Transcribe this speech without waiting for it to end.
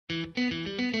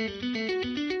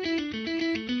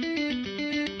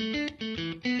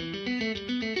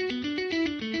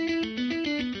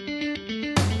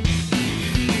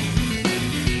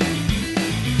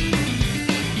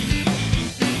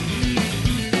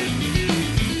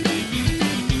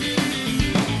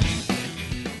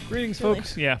Greetings,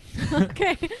 folks. Yeah.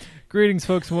 Okay. Greetings,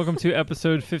 folks, and welcome to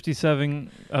episode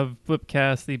 57 of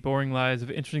Flipcast, the Boring Lives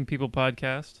of Interesting People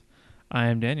podcast. I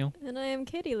am Daniel. And I am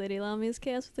Katie, Lady Lami's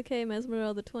Chaos with the K,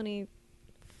 Mesmeril the 24th,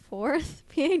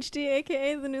 PhD,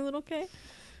 aka the new little K.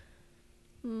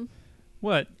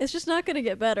 What? It's just not going to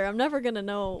get better. I'm never going to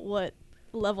know what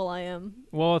level I am.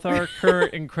 Well, with our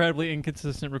current incredibly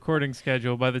inconsistent recording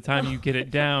schedule, by the time you get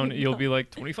it down, you'll be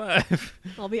like 25.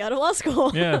 I'll be out of law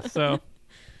school. Yeah, so.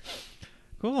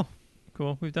 Cool.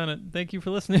 We've done it. Thank you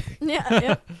for listening.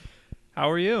 Yeah. How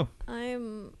are you?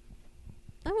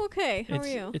 I'm okay. How are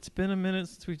you? It's been a minute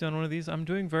since we've done one of these. I'm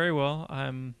doing very well.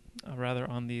 I'm rather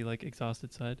on the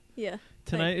exhausted side. Yeah.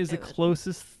 Tonight is I the imagine.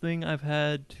 closest thing I've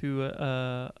had to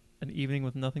an evening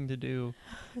with nothing to do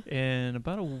in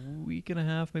about a week and a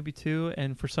half, maybe two.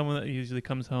 And for someone that usually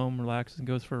comes home, relaxes, and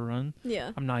goes for a run,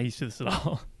 Yeah. I'm not used to this at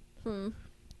all.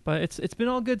 But it's been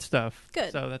all good stuff.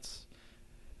 Good. So it's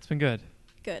been good.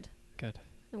 Good.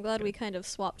 I'm glad Good. we kind of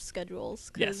swapped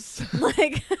schedules. Yes.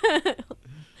 Like,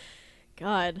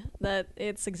 God, that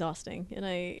it's exhausting.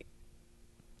 And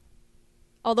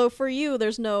although for you,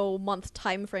 there's no month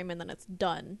time frame and then it's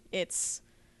done. It's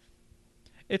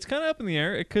kind of up in the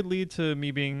air. It could lead to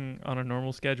me being on a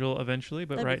normal schedule eventually,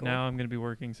 but That'd be right cool. now I'm going to be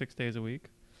working 6 days a week.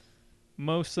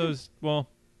 Most of those, well,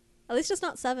 at least it's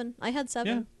not 7. I had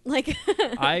 7. Yeah. Like,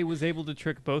 I was able to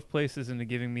trick both places into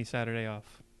giving me Saturday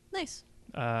off. nice.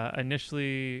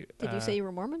 Initially, Did you say you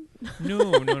were Mormon?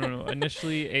 No.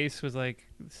 Initially, Ace was like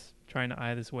trying to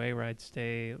eye this way where I'd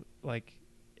stay like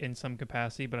in some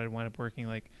capacity, but I'd wind up working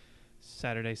like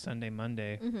Saturday, Sunday,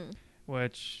 Monday,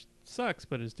 which sucks,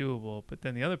 but is doable. But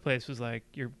then the other place was like,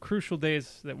 your crucial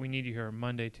days that we need you here are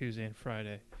Monday, Tuesday, and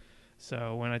Friday.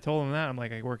 So when I told them that, I'm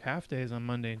like, I work half days on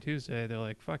Monday and Tuesday. They're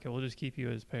like, fuck it, we'll just keep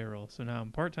you as payroll. So now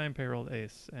I'm part-time payroll at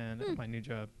Ace and at my new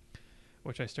job,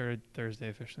 which I started Thursday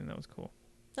officially, and that was cool.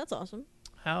 That's awesome.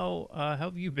 How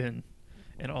have you been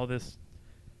in all this?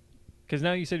 Because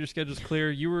now you said your schedule's clear.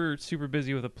 You were super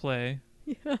busy with a play.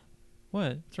 Yeah.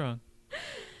 What? What's wrong?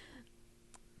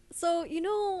 So, you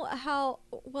know how,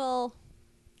 well,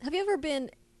 have you ever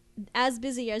been as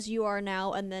busy as you are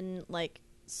now and then, like,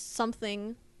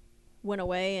 something went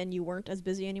away and you weren't as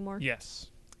busy anymore? Yes.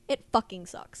 It fucking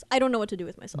sucks. I don't know what to do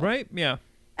with myself. Right? Yeah.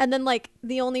 And then, like,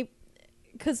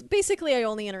 because basically I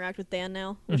only interact with Dan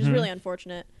now, which is really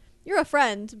unfortunate. You're a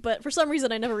friend, but for some reason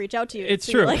I never reach out to you. It's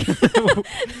to, true. like,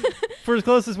 For as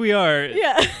close as we are,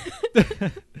 yeah.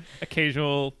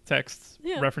 occasional texts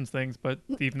Yeah. reference things, but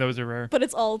even those are rare. But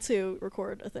it's all to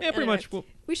record a thing. Yeah, pretty Anyway, much. Well,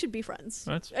 we should be friends.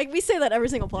 that's Like, we say that every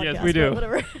single podcast. Yes, we do. But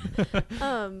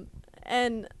whatever.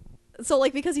 And so,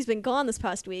 like, because he's been gone this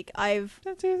past week,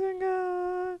 that isn't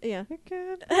God. yeah. It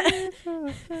can't be for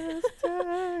the first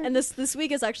time. And this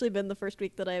week has actually been the first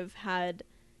week that I've had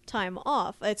time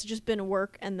off. It's just been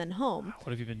work and then home. Wow,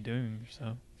 what have you been doing with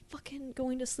yourself? Fucking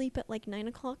going to sleep at like 9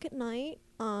 o'clock at night.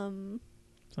 Sounds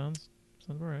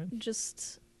all right.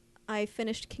 I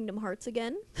finished Kingdom Hearts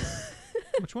again.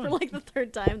 Which one? For like the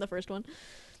third time, the first one.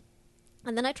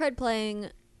 And then I tried playing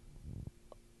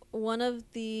one of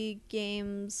the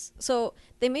games. So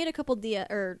they made a couple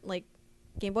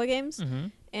Game Boy games,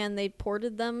 and they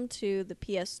ported them to the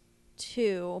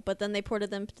PS2, but then they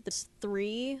ported them to the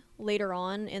 3 later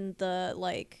on in the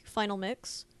like final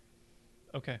mix.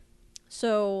 Okay.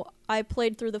 So I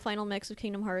played through the final mix of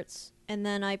Kingdom Hearts, and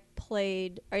then I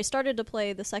started to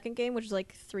play the second game, which is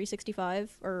like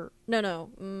 365 or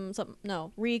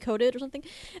Recoded or something.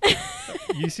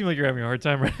 You seem like you're having a hard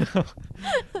time right now.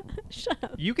 Shut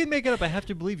up. You can make it up. I have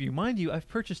to believe you. Mind you, I've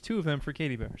purchased 2 of them for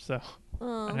Katie Bear, so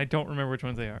and I don't remember which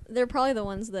ones they are. They're probably the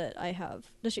ones that I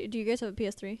have. Do you guys have a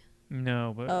PS3?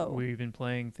 No, but Oh. we've been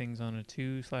playing things on a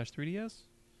 2/3DS.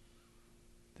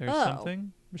 There's Oh.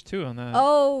 something. There's 2 on that.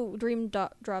 Oh, Dream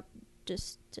Drop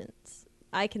Distance.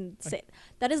 I can say it.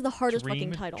 That is the hardest Dream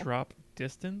fucking title. Drop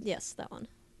Distance. Yes, that one.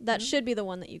 That should be the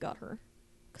one that you got her.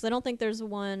 Because I don't think there's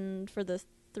one for the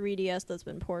 3DS that's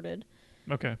been ported.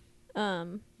 Okay.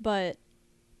 But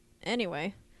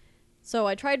anyway, so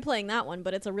I tried playing that one,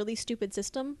 but it's a really stupid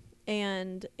system,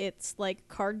 and it's like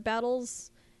card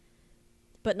battles,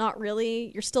 but not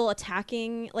really. You're still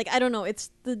attacking. Like, I don't know.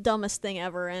 It's the dumbest thing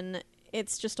ever, and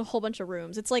it's just a whole bunch of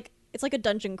rooms. It's like a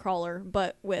dungeon crawler,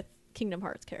 but with Kingdom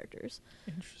Hearts characters.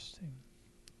 Interesting.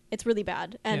 It's really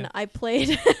bad, and Yeah. I played.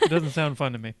 It doesn't sound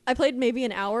fun to me. I played maybe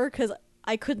an hour because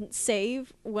I couldn't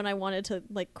save when I wanted to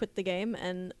like quit the game,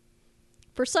 and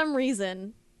for some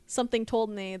reason something told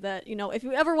me that, you know, if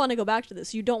you ever want to go back to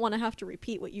this, you don't want to have to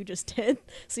repeat what you just did,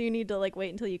 so you need to like wait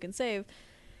until you can save.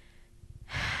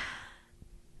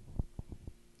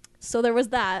 So there was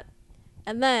that.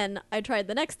 And then I tried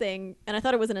the next thing, and I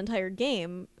thought it was an entire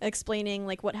game explaining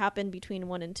like what happened between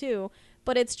 1 and 2,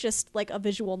 but it's just like a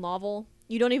visual novel.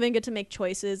 You don't even get to make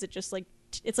choices. It just like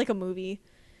it's like a movie.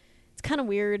 It's kind of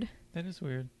weird. That is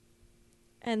weird.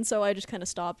 And so I just kind of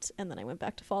stopped, and then I went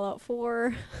back to Fallout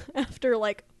 4 after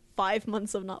like 5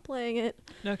 months of not playing it.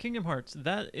 Now, Kingdom Hearts,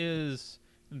 that is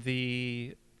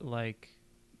the like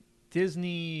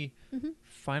Disney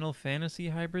Final Fantasy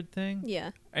hybrid thing?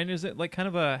 Yeah. And is it like kind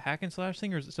of a hack and slash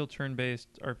thing, or is it still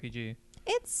turn-based RPG?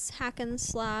 It's hack and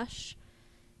slash.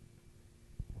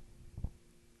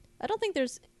 I don't think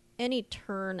there's any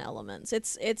turn elements.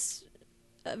 It's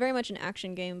very much an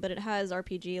action game, but it has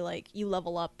RPG, like you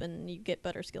level up and you get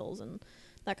better skills and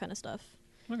that kind of stuff.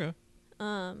 Okay.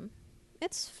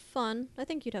 It's fun. I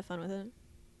think you'd have fun with it.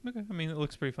 Okay. I mean, it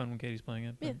looks pretty fun when Katie's playing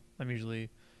it. But Yeah. I'm usually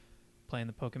playing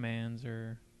the Pokemans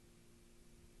or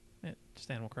just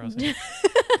Animal Crossing.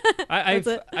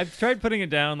 I've tried putting it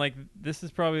down. Like, this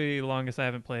is probably the longest I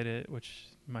haven't played it, which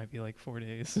might be like 4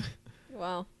 days.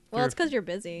 Wow. Well, it's because you're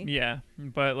busy. Yeah.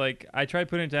 But, like, I tried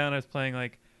putting it down. I was playing,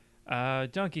 like,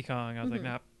 Donkey Kong. I was like,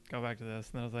 nah, go back to this.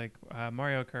 And then I was like,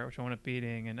 Mario Kart, which I wound up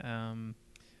beating. And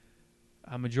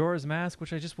Majora's Mask,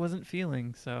 which I just wasn't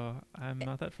feeling. So I'm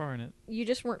not that far in it. You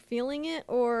just weren't feeling it,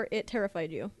 or it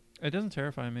terrified you? It doesn't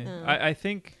terrify me. Oh. I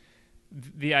think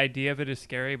the idea of it is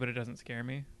scary, but it doesn't scare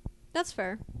me. That's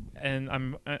fair. And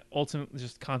I'm ultimately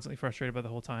just constantly frustrated by the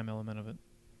whole time element of it.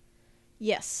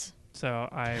 Yes. So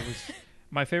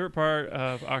my favorite part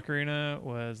of Ocarina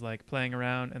was like playing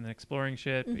around and then exploring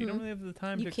shit. But you don't really have the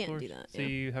time to explore. You can't do that. So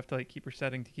you have to like keep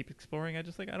resetting to keep exploring. I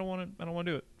don't want to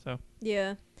do it. So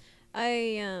yeah,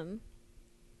 I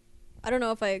don't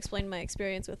know if I explained my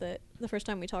experience with it the first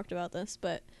time we talked about this,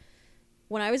 but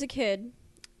when I was a kid,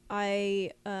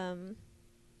 I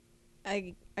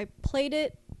played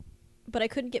it, but I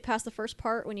couldn't get past the first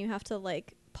part when you have to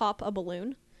like pop a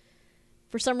balloon.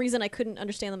 For some reason, I couldn't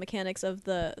understand the mechanics of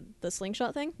the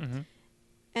slingshot thing.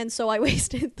 And so I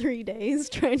wasted 3 days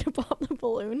trying to pop the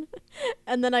balloon.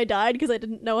 And then I died because I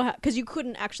didn't know how, because you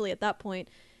couldn't actually at that point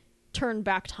turn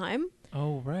back time.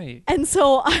 Oh, right. And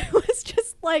so I was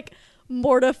just like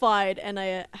mortified, and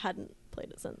I hadn't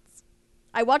played it since.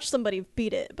 I watched somebody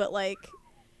beat it, but like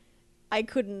I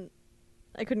couldn't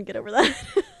get over that.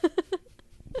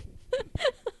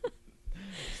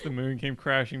 The moon came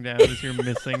crashing down as you're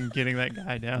missing getting that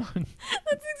guy down.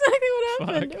 That's exactly what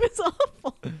happened. Fuck. It was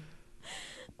awful.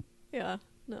 Yeah,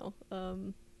 no.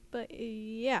 But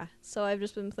yeah, so I've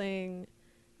just been playing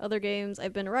other games.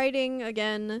 I've been writing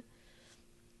again.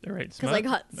 You're right, because I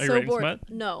got Are you so writing bored. smut?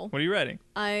 No, What are you writing?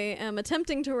 I am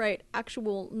attempting to write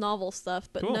actual novel stuff,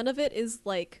 but Cool. none of it is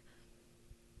like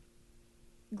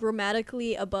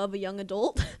grammatically above a young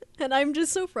adult. And I'm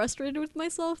just so frustrated with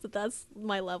myself that that's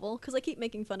my level, because I keep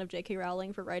making fun of J.K.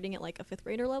 Rowling for writing at like a 5th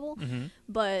grader level,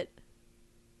 but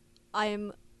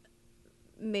I'm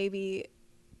maybe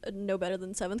no better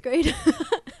than 7th grade.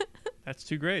 That's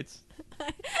 2 grades.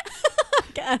 I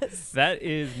guess That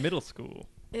is middle school.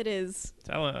 it is, It's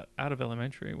out of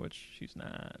elementary, which she's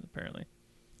not, apparently.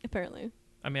 apparently.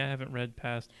 I mean, I haven't read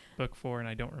past book 4, and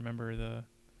I don't remember the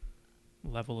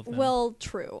level of them. Well,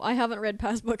 true. I haven't read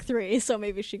past book 3, so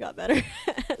maybe she got better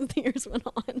as the years went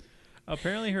on.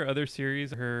 Apparently her other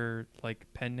series, her like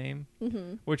pen name,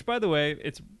 which by the way,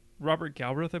 it's Robert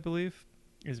Galbraith, I believe,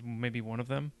 is maybe one of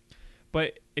them.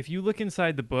 But if you look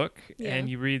inside the book and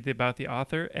you read about the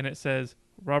author, and it says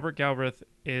Robert Galbraith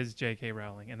is J.K.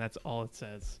 Rowling, and that's all it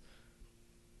says.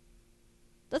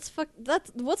 That's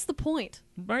what's the point?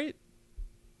 Right?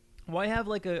 Why have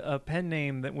like a pen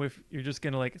name that if you're just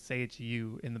gonna like say it's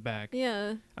you in the back?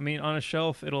 Yeah. I mean, on a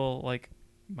shelf, it'll like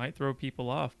might throw people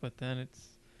off, but then it's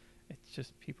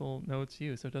just people know it's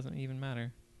you, so it doesn't even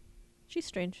matter. She's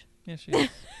strange. Yeah, she is.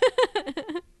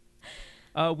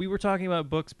 We were talking about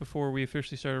books before we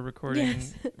officially started recording.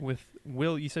 Yes. With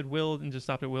Will. You said Will and just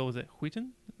stopped at Will. Was it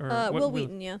Wheaton? Or Will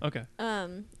Wheaton, yeah. Okay.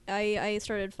 I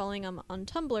started following him on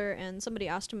Tumblr, and somebody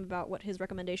asked him about what his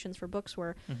recommendations for books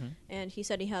were, and he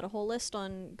said he had a whole list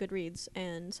on Goodreads,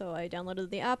 and so I downloaded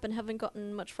the app and haven't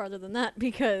gotten much farther than that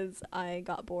because I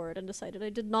got bored and decided I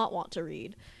did not want to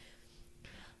read.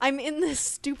 I'm in this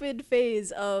stupid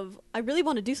phase of I really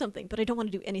want to do something, but I don't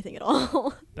want to do anything at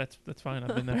all. That's fine.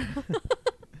 I've been there.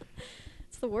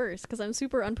 It's the worst because I'm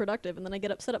super unproductive, and then I get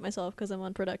upset at myself because I'm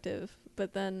unproductive,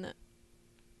 but then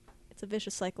it's a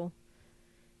vicious cycle.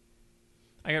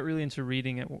 I got really into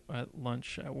reading at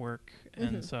lunch at work,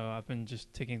 and Mhm. so I've been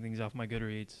just taking things off my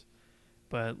Goodreads.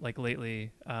 But like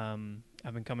lately,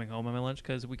 I've been coming home on my lunch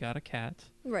because we got a cat.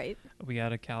 Right. We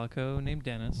got a calico named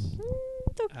Dennis.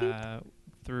 So cute.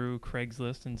 Through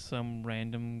Craigslist and some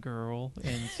random girl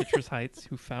in Citrus Heights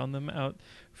who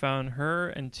found her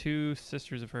and two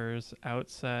sisters of hers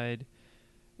outside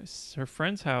her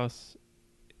friend's house,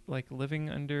 like living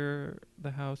under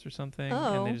the house or something,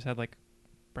 and they Oh. just had like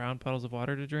brown puddles of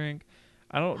water to drink.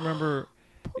 I don't remember.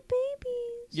 Poor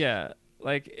babies. Yeah,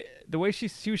 like the way she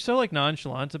was so like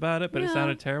nonchalant about it, but it Yeah.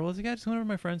 sounded terrible. I was like, I just went over to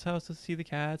my friend's house to see the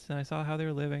cats, and I saw how they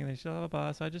were living, and they blah blah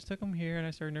blah. So I just took them here, and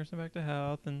I started nursing them back to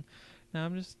health, and now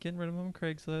I'm just getting rid of them on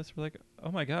Craigslist. We're like,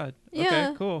 oh my god, Yeah.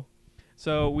 okay, cool.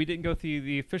 So we didn't go through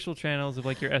the official channels of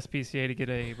like your SPCA to get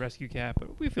a rescue cat,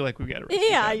 but we feel like we got a rescue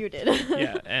Yeah, cat. you did.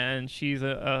 Yeah, and she's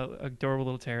a adorable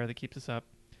little terror that keeps us up.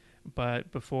 But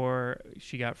before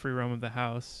she got free roam of the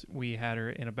house, we had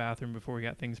her in a bathroom before we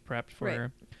got things prepped for Right.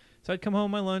 her. So I'd come home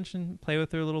my lunch and play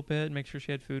with her a little bit and make sure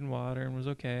she had food and water and was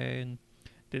okay and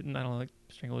didn't, I don't know, like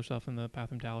strangle herself in the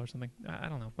bathroom towel or something. I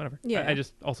don't know, whatever. Yeah. I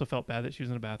just also felt bad that she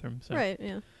was in a bathroom. So Right.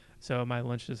 Yeah. so my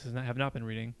lunches have not been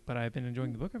reading, but I've been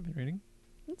enjoying the book I've been reading.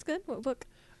 That's good. What book?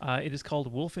 It is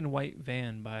called Wolf in White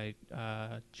Van by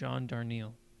John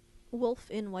Darnielle. Wolf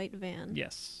in White Van.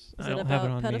 Yes. Is I it don't have it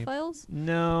about on me. pedophiles?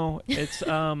 No, it's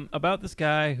about this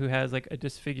guy who has like a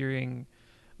disfiguring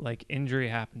like injury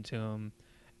happen to him,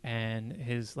 and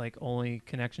his like only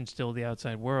connection still to the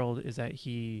outside world is that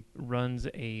he runs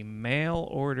a mail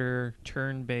order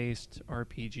turn-based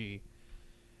RPG.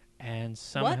 And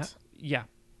somehow What? yeah.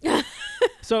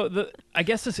 So I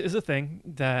guess this is a thing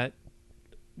that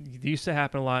used to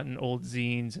happen a lot in old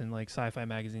zines and like sci-fi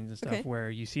magazines and stuff, Okay. where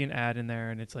you see an ad in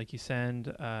there and it's like you send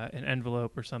an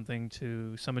envelope or something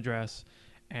to some address,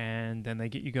 and then they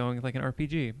get you going with like an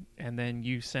RPG, and then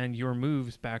you send your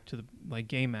moves back to the like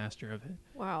game master of it.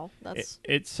 Wow. That's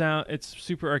It's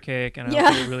super archaic, and I Yeah.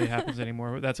 don't think it really happens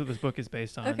anymore. But that's what this book is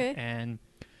based on. Okay. And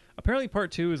apparently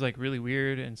part 2 is like really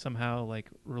weird and somehow like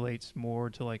relates more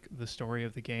to like the story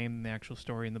of the game than the actual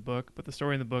story in the book. But the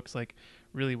story in the book's like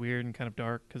really weird and kind of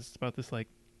dark because it's about this like,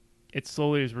 it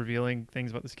slowly is revealing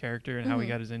things about this character and how he Mhm.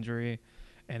 got his injury.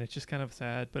 And it's just kind of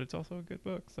sad, but it's also a good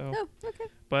book. So, Oh, okay.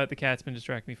 but the cat's been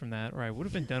distracting me from that, or I would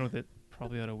have been done with it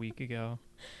probably about a week ago.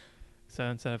 So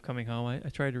instead of coming home, I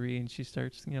tried to read, and she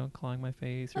starts, clawing my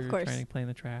face Of or course. trying to play in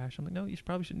the trash. I'm like, no,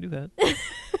 probably shouldn't do that.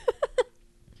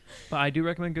 But I do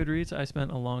recommend Goodreads. I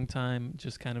spent a long time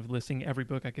just kind of listing every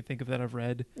book I could think of that I've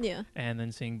read, Yeah. and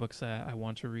then seeing books that I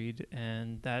want to read.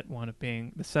 And that wound up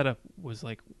being, the setup was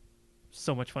like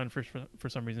so much fun for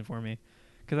some reason for me.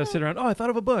 Because I sit around, I thought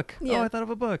of a book. Yeah. Oh, I thought of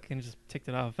a book. And just ticked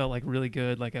it off. It felt like really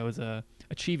good, like I was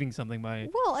achieving something by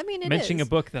Well, I mean, it mentioning is. a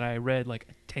book that I read like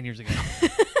 10 years ago.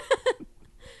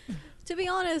 To be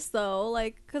honest, though,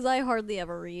 like, because I hardly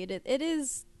ever read, it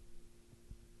is.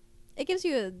 It gives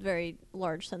you a very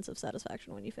large sense of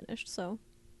satisfaction when you finish. So,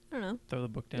 I don't know. Throw the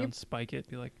book down, You're- spike it,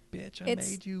 be like, bitch, I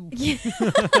It's- made you.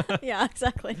 Yeah,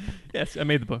 exactly. Yes, I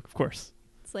made the book, of course.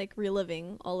 It's like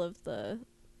reliving all of the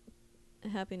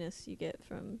happiness you get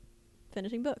from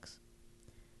finishing books.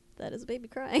 That is a baby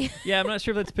crying. Yeah, I'm not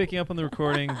sure if that's picking up on the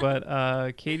recording,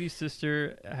 but Katie's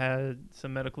sister had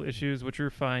some medical issues, which are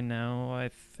fine now, I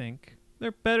think.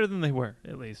 They're better than they were,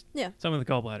 at least. Yeah. Some with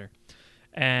the gallbladder.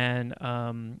 And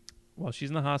while she's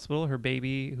in the hospital, her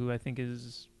baby, who I think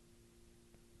is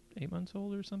 8 months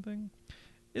old or something,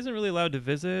 isn't really allowed to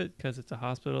visit because it's a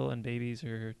hospital and babies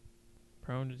are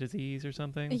prone to disease or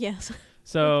something. Yes.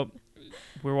 So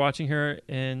we're watching her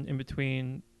in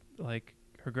between like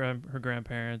her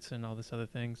grandparents and all this other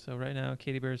thing. So right now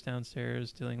Katie Bear's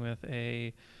downstairs dealing with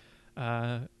a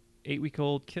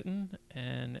 8-week-old kitten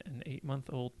and an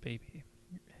 8-month-old baby,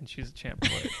 and she's a champ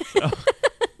for it.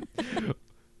 So.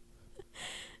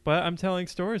 But I'm telling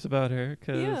stories about her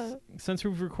because Yeah. since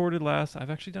we've recorded last, I've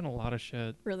actually done a lot of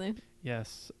shit. Really?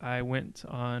 Yes, I went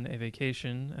on a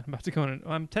vacation. I'm about to go on.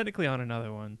 I'm technically on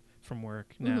another one from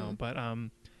work now, Mhm. but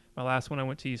my last one I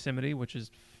went to Yosemite, which is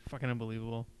fucking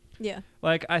unbelievable. Yeah.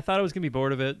 Like I thought I was gonna be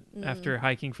bored of it Mm. after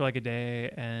hiking for like a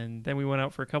day, and then we went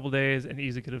out for a couple days, and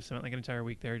easily could have spent like an entire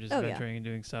week there just Oh, yeah. adventuring and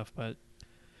doing stuff. But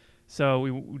so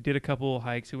we did a couple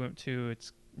hikes. We went to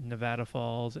it's Nevada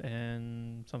Falls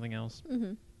and something else,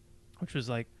 Mm-hmm. which was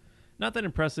like not that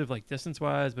impressive like distance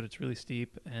wise, but it's really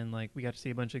steep, and like we got to see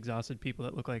a bunch of exhausted people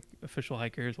that look like official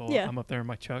hikers while Yeah. I'm up there in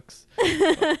my chucks.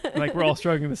 Like we're all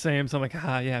struggling the same, so I'm like,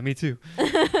 yeah, me too.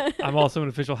 I'm also an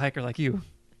official hiker like you.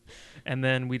 And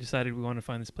then we decided we wanted to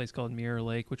find this place called Mirror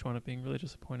Lake, which wound up being really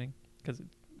disappointing because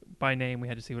by name we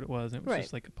had to see what it was, and it was Right.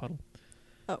 just like a puddle.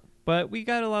 Oh. But we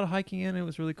got a lot of hiking in. It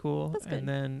was really cool. That's good. And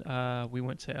then we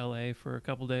went to LA for a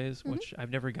couple days, which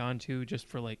I've never gone to just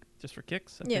for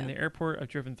kicks. I've been to the airport. I've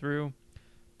driven through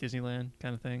Disneyland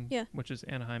kind of thing, which is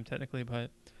Anaheim technically. But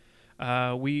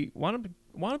we wound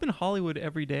up in Hollywood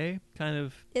every day, kind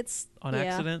of on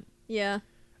accident. Yeah.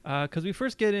 Because we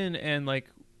first get in and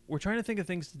we're trying to think of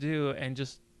things to do, and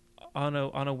just on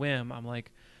a whim, I'm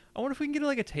like, I wonder if we can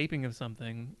get a taping of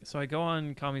something. So I go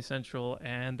on Comedy Central,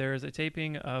 and there's a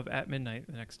taping of At Midnight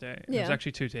the next day. There's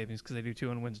actually 2 tapings because they do 2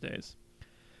 on Wednesdays.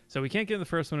 So we can't get in the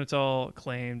first one; it's all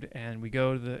claimed. And we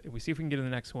see if we can get in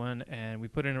the next one, and we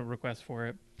put in a request for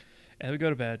it. And we go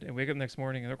to bed and wake up the next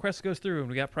morning, and the request goes through, and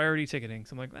we got priority ticketing.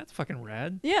 So I'm like, that's fucking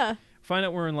rad. Yeah. Find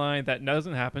out we're in line. That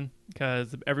doesn't happen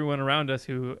because everyone around us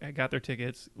who got their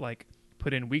tickets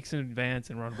put in weeks in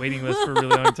advance and were on waiting lists for a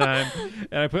really long time.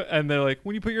 And they're like,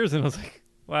 when you put yours in? I was like,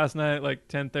 last night,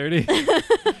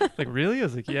 10:30. Really? I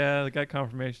was like, yeah. I got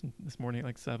confirmation this morning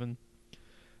at 7.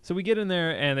 So we get in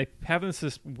there, and they have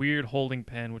this weird holding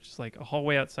pen, which is a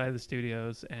hallway outside of the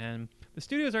studios. And the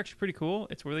studios are actually pretty cool.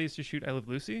 It's where they used to shoot I Love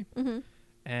Lucy. Mm-hmm.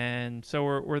 And so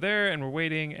we're there, and we're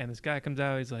waiting, and this guy comes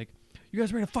out. He's like, you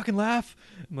guys ready to fucking laugh?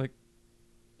 I'm like,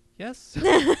 yes.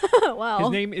 Wow.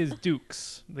 His name is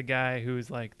Dukes, the guy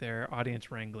who's their audience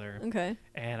wrangler. Okay.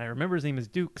 And I remember his name is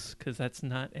Dukes because that's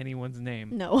not anyone's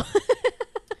name. No.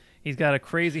 He's got a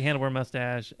crazy handlebar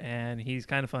mustache, and he's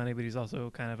kind of funny, but he's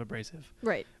also kind of abrasive.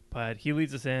 Right. But he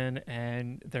leads us in,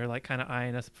 and they're kind of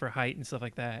eyeing us for height and stuff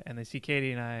like that. And they see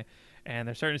Katie and I, and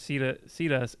they're starting to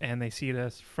seat us, and they seat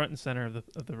us front and center of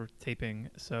the taping.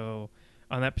 So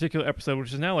on that particular episode,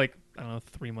 which is now I don't know,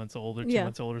 3 months old or 2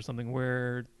 months old or something,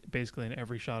 we're basically in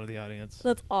every shot of the audience.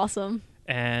 That's awesome.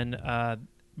 And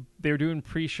they were doing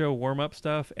pre-show warm-up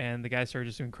stuff, and the guy started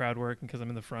just doing crowd work. And because I'm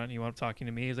in the front, he wound up talking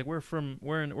to me. He's like, where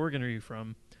in Oregon are you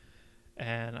from?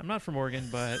 And I'm not from Oregon,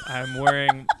 but I'm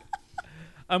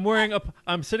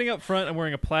sitting up front. I'm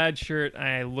wearing a plaid shirt. And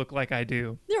I look like I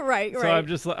do. You're right.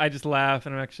 So I just laugh,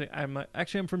 and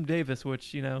I'm from Davis,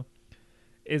 which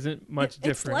isn't much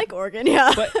different. It's like Oregon,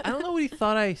 yeah. But I don't know what he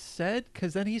thought I said,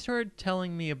 because then he started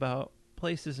telling me about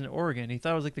places in Oregon. He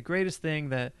thought it was the greatest thing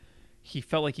that he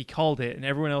felt like he called it, and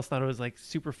everyone else thought it was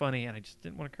super funny, and I just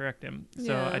didn't want to correct him.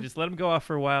 So I just let him go off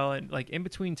for a while, and in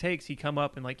between takes, he'd come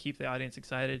up and keep the audience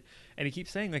excited, and he keeps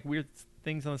saying weird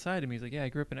things on the side of me. He's like, yeah, I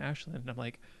grew up in Ashland. And I'm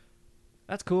like,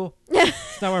 that's cool.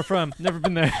 It's not where I'm from. Never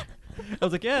been there. I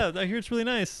was like, yeah, I hear it's really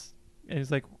nice. And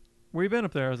he's like, where you been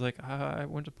up there? I was like, I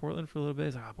went to Portland for a little bit.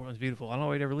 He's like, oh, Portland's beautiful. I don't know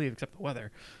why you'd ever leave except the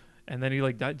weather. And then he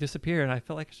disappeared, and I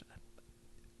felt like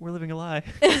we're living a lie.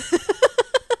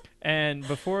 And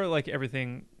before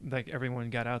everyone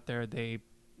got out there, they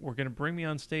were gonna bring me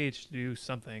on stage to do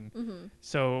something. Mm-hmm.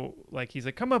 So he's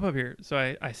like, come up here.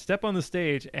 So I step on the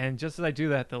stage, and just as I do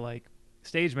that, the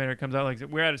stage manager comes out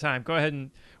we're out of time. Go ahead,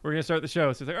 and we're gonna start the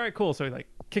show. So he's like, all right, cool. So he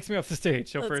kicks me off the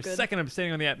stage. So for a second, I'm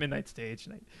standing on the At Midnight stage.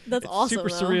 And that's it's awesome. Super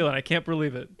surreal, and I can't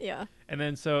believe it. Yeah. And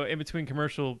then so in between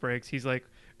commercial breaks, he's like,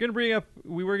 we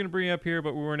were gonna bring you up here,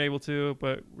 but we weren't able to.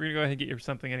 But we're gonna go ahead and get you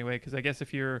something anyway, because I guess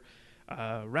if you're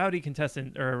rowdy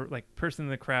contestant or person in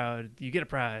the crowd, you get a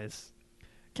prize.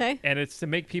 Okay. And it's to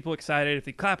make people excited. If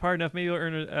they clap hard enough, maybe you'll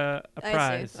earn a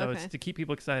prize. So okay. It's to keep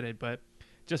people excited. But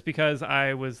just because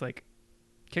I was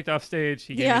kicked off stage,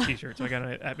 he gave me a t-shirt. So I got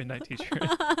an At Midnight t-shirt.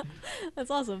 That's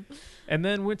awesome. And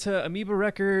then went to Amoeba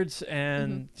Records,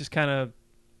 and just kind of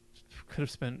could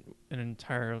have spent an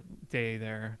entire day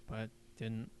there, but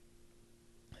didn't.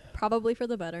 Probably for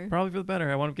the better. Probably for the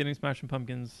better. I wound up getting Smashing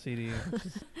Pumpkins CD, which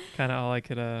is kind of all I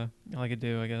could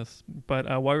do, I guess. But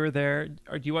while we were there,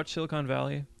 do you watch Silicon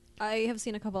Valley? I have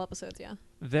seen a couple episodes, yeah.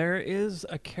 There is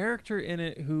a character in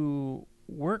it who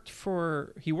works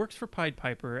for Pied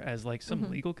Piper as some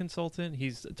legal consultant.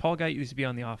 He's a tall guy who used to be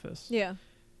on The Office. Yeah.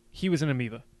 He was in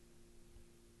Amoeba.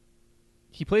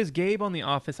 He plays Gabe on The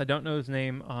Office. I don't know his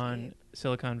name on Gabe.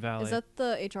 Silicon Valley. Is that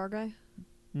the HR guy?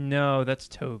 No, that's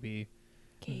Toby.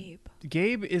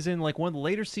 Gabe is in one of the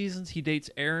later seasons. He dates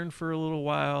Erin for a little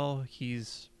while. I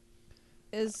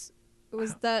don't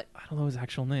know his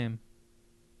actual name.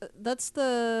 That's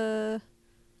the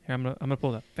Here, I'm gonna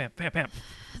pull it up. Bam, bam, bam.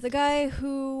 The guy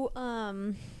who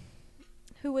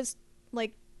was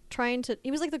trying to.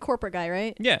 He was the corporate guy,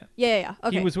 right? Yeah. Yeah.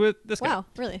 Okay. He was with this guy. Wow,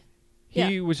 really?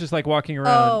 He was just walking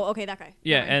around. Oh, okay, that guy.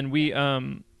 Yeah, Right. and we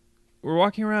we're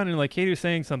walking around, and Katie was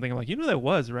saying something. I'm like, you know who that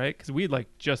was, right? Because we had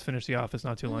just finished The Office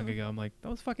not too long ago. I'm like, that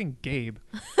was fucking Gabe.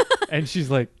 And she's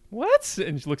like, what?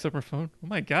 And she looks up her phone. Oh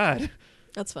my god.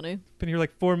 That's funny. Been here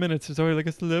 4 minutes. There's already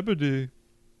a celebrity.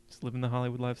 Just living the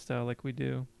Hollywood lifestyle like we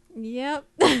do. Yep.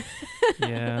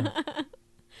 Yeah.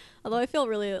 Although I feel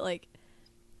really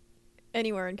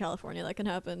anywhere in California that can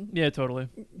happen. Yeah, totally.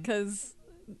 Because,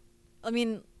 I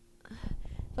mean,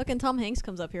 fucking Tom Hanks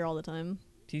comes up here all the time.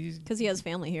 Because he has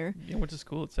family here. Yeah, went to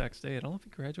school at Sac State. I don't know if he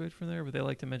graduated from there, but they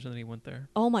like to mention that he went there.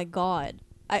 Oh my god.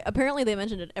 Apparently they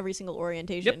mentioned it every single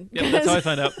orientation. Yep, that's how I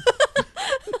find out.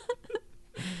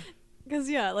 Because,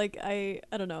 yeah, like, I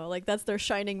don't know. Like, that's their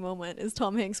shining moment is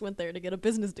Tom Hanks went there to get a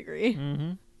business degree.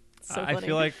 Mm-hmm. So I funny.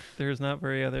 feel like there's not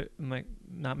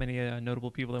many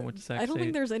notable people that went to Sac State. I don't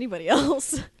think there's anybody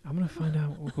else. I'm going to find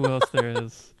out who else there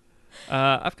is.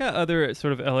 I've got other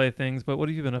sort of LA things, but what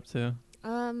have you been up to?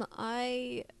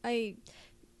 I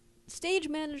stage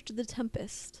managed The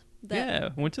Tempest. Yeah,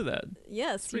 went to that.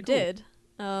 Yes, you cool. did.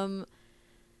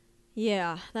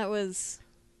 Yeah, that was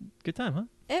good time, huh?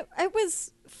 It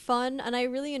was fun, and I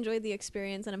really enjoyed the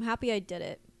experience, and I'm happy I did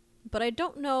it. But I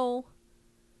don't know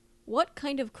what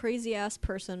kind of crazy ass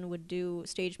person would do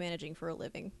stage managing for a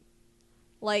living.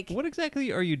 Like, what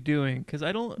exactly are you doing? Because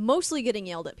I don't. Mostly getting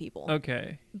yelled at people.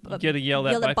 Okay, getting yelled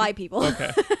at by people.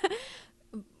 Okay.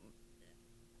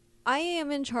 I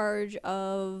am in charge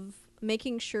of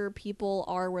making sure people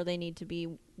are where they need to be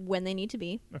when they need to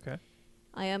be. Okay.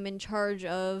 I am in charge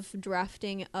of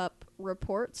drafting up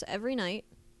reports every night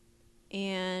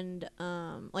and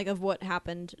like of what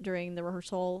happened during the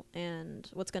rehearsal and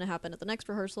what's going to happen at the next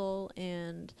rehearsal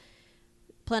and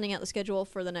planning out the schedule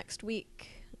for the next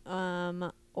week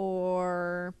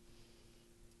or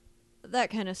that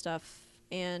kind of stuff,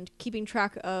 and keeping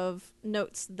track of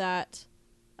notes that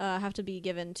have to be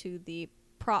given to the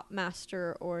prop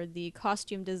master or the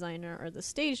costume designer or the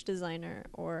stage designer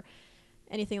or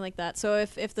anything like that. So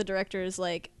if the director is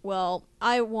like, well,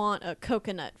 I want a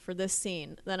coconut for this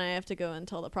scene, then I have to go and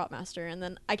tell the prop master. And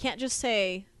then I can't just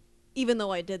say, even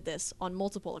though I did this on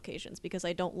multiple occasions because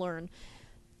I don't learn,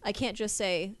 I can't just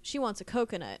say, she wants a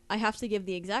coconut. I have to give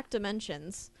the exact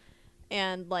dimensions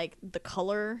and, like, the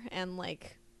color and,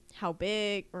 like, how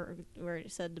big, or where you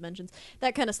said dimensions,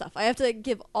 that kind of stuff. I have to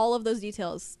give all of those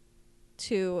details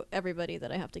to everybody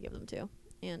that I have to give them to.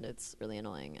 And it's really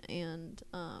annoying. And,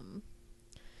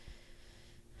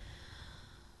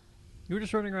 you were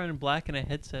just running around in black in a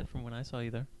headset from when I saw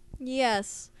you there.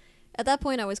 yes. At that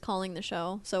point, I was calling the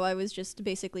show, so I was just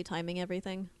basically timing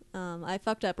everything. I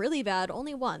fucked up really bad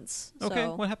only once. Okay,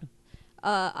 so, what happened?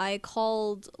 I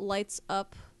called lights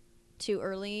up too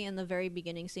early in the very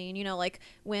beginning scene. You know, like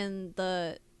when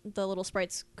the little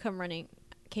sprites came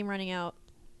running out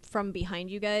from behind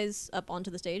you guys up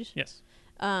onto the stage. Yes.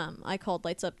 I called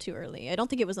lights up too early. I don't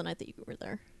think it was the night that you were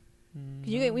there.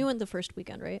 We went the first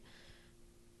weekend, right?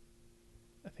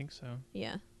 I think so.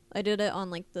 Yeah. I did it on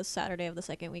like the Saturday of the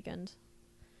second weekend.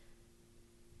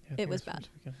 Yeah, It was bad. first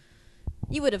weekend.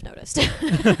 You would have noticed.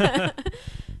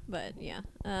 But yeah.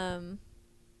 And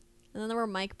then there were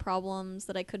mic problems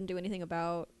that I couldn't do anything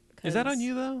about. Is that on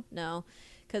you though? No,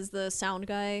 because the sound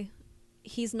guy,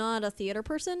 he's not a theater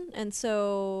person, and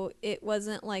so it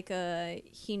wasn't like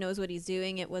he knows what he's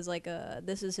doing. It was like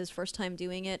this is his first time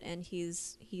doing it, and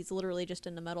he's literally just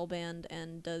in a metal band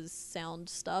and does sound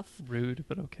stuff. Rude,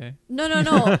 but okay. No.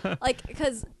 Like,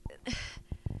 because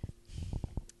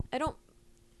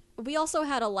we also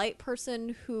had a light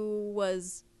person who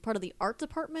was part of the art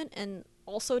department and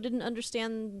also didn't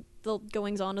understand the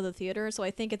goings on of the theater. So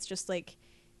I think it's just like,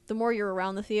 the more you're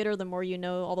around the theater, the more you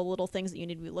know all the little things that you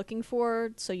need to be looking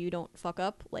for so you don't fuck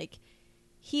up. Like,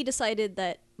 he decided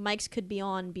that mics could be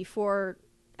on before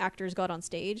actors got on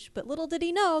stage, but little did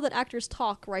he know that actors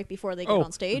talk right before they get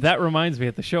on stage. That reminds me,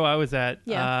 at the show I was at,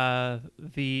 Yeah.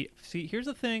 here's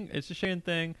the thing, it's a Shane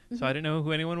thing, so I didn't know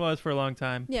who anyone was for a long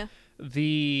time. Yeah.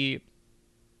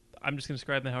 I'm just going to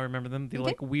describe them how I remember them. The Okay.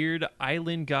 like weird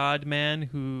island god man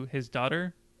who his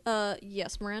daughter,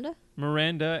 Yes,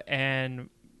 Miranda, and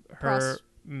her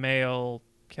male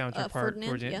counterpart,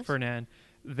 Ferdinand, yes. Ferdinand,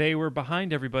 they were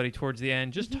behind everybody towards the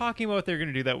end, just talking about what they're going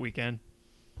to do that weekend.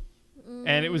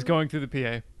 And it was going through the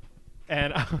PA.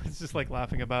 And I was just like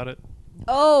laughing about it.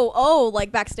 Oh,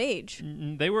 like backstage.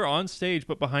 They were on stage,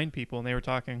 but behind people, and they were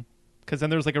talking. Because then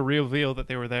there was like a reveal that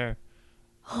they were there.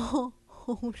 Oh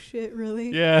shit, really?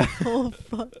 Yeah. Oh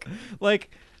fuck. Like,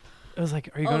 I was like,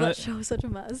 are you going that to... show was such a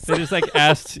mess. They just like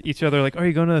asked each other, like, are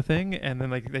you going to the thing? And then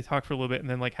like they talked for a little bit, and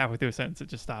then like halfway through a sentence, it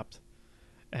just stopped.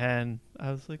 And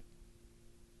I was like,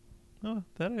 oh,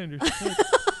 that I understood.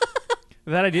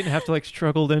 That I didn't have to like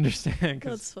struggle to understand.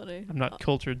 That's funny. I'm not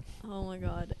cultured. Oh my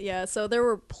god. Yeah, so there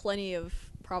were plenty of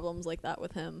problems like that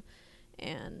with him.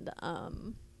 And,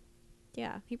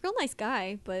 yeah, he's a real nice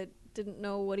guy, but didn't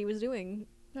know what he was doing.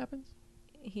 Happens.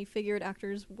 He figured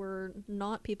actors were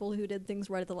not people who did things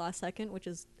right at the last second, which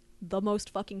is the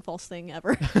most fucking false thing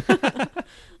ever.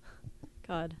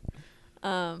 God.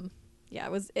 yeah,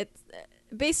 it's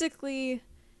basically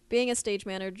being a stage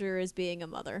manager is being a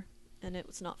mother, and it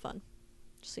was not fun.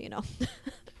 Just so you know.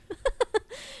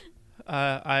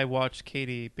 I watched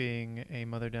Katie being a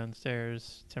mother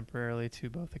downstairs temporarily to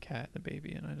both the cat and the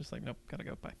baby, and I just like, nope, gotta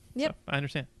go. Bye. Yep. So, I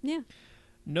understand. Yeah.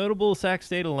 Notable Sac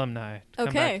State alumni.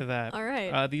 Come back to that. All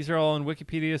right. These are all on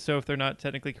Wikipedia, so if they're not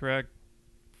technically correct,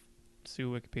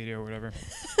 sue Wikipedia or whatever.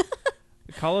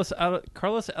 Carlos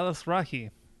Alasrahi.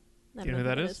 I Do you know don't who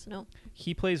that is? No.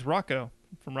 He plays Rocco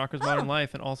from Rocco's Modern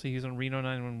Life, and also he's on Reno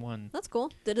 911. That's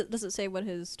cool. Does it say what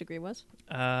his degree was?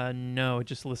 No, it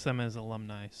just lists them as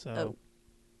alumni. So, Oh.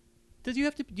 do you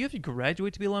have to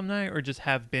graduate to be alumni, or just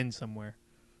have been somewhere?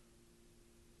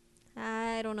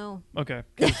 I don't know. Okay.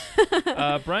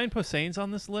 Brian Posehn's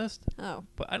on this list, Oh.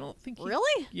 but I don't think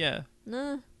Really? Yeah.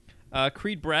 Nah.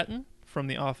 Creed Bratton from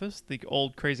The Office, the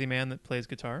old crazy man that plays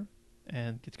guitar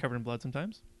and gets covered in blood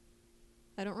sometimes.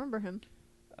 I don't remember him.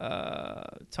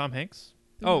 Tom Hanks.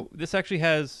 Mhm. Oh, this actually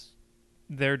has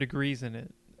their degrees in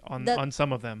it on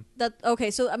some of them. Okay,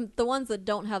 so the ones that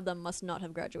don't have them must not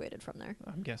have graduated from there.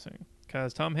 I'm guessing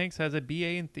because Tom Hanks has a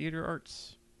BA in theater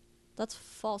arts. That's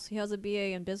false. He has a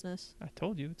BA in business. I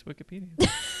told you, it's Wikipedia.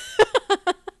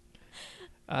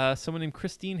 Someone named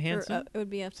Christine Hansen. It would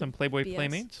be Some Playboy BS.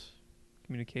 Playmate.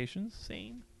 Communications.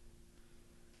 Same.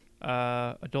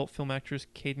 Adult film actress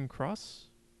Caden Cross.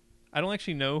 I don't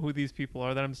actually know who these people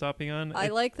are that I'm stopping on. I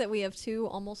like that we have two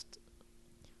almost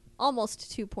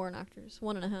 2 porn actors.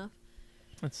 1.5.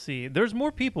 Let's see. There's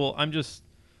more people. I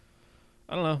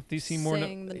don't know. These seem more.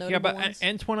 Saying the Yeah, notable but ones.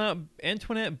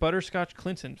 Antoinette Butterscotch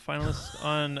Clinton, finalist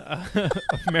on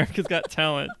America's Got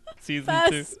Talent season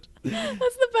Best.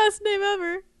 That's the best name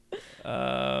ever.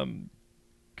 2.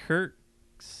 Kurt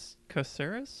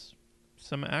Caceres,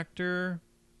 some actor.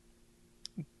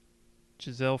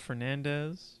 Giselle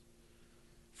Fernandez,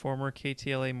 former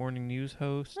KTLA morning news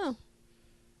host. Oh.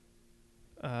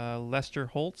 Lester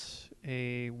Holtz,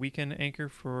 a weekend anchor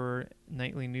for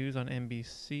nightly news on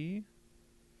NBC.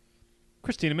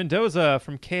 Christina Mendoza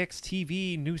from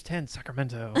KXTV News 10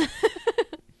 Sacramento.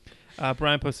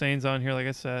 Brian Posehn's on here, like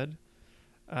I said.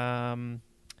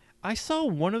 I saw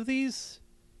one of these.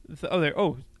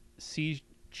 Si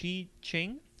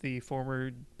Ching, the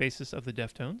former bassist of the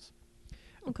Deftones.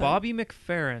 Okay. Bobby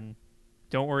McFerrin.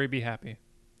 Don't worry, be happy.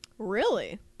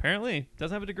 Really? Apparently,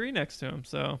 doesn't have a degree next to him.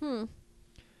 So,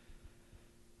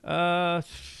 did I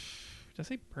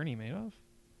say Bernie Madoff?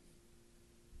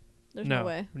 There's no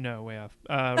way. No, way off.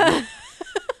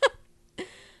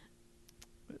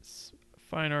 It's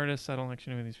fine artists. I don't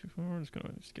actually know who these people are. I'm just going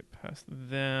to skip past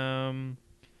them.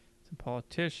 Some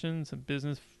politicians, some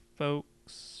business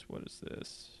folks. What is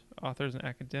this? Authors and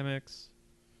academics.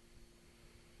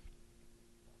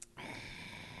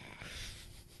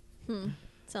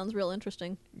 Sounds real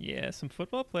interesting. Yeah, some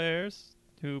football players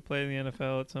who play in the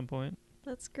NFL at some point.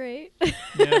 That's great.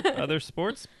 Yeah, other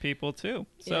sports people too.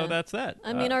 So Yeah. that's that.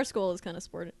 I mean, our school is kind of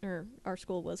sporty, or our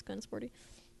school was kind of sporty.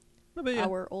 but yeah.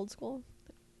 Our old school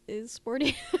is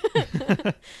sporty.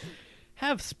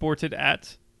 Have sported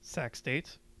at Sac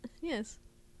State. Yes.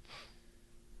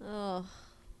 Oh,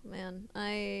 man.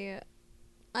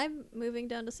 I'm moving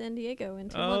down to San Diego in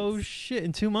 2 months. Oh shit!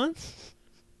 In 2 months?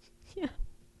 Yeah.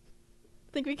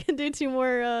 Think we can do 2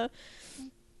 more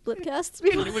Blipcasts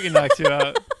before? We can knock 2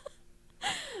 out.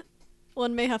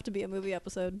 One may have to be a movie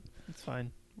episode. It's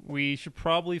fine. We should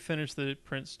probably finish the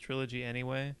Prince trilogy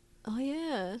anyway. Oh,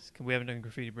 yeah. We haven't done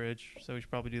Graffiti Bridge, so we should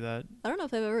probably do that. I don't know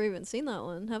if I've ever even seen that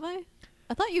one. Have I?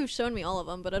 I thought you've shown me all of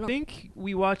them, but I I don't think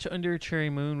we watched Under a Cherry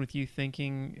Moon with you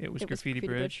thinking it was it was Graffiti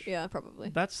Bridge. Yeah, probably.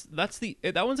 That's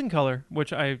that one's in color,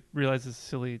 which I realize is a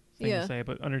silly thing Yeah. to say,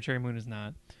 but Under Cherry Moon is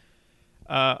not.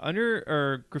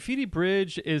 Graffiti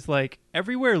Bridge is like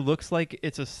everywhere looks like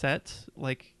it's a set,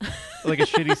 like a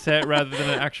shitty set rather than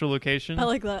an actual location. I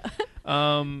like that.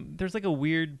 There's like a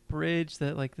weird bridge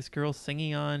that like this girl's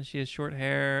singing on. She has short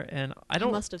hair, and I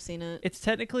don't. must have seen it. It's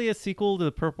technically a sequel to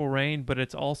The Purple Rain, but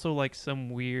it's also like some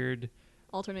weird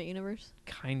Alternate universe.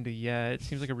 kinda. Yeah, it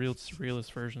seems like a real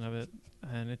surrealist version of it,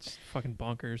 and it's fucking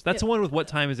bonkers. That's the one with What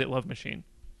Time Is It? Love Machine.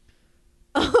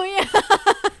 Oh, yeah.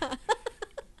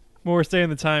 More Stay in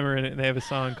the Timer in it. They have a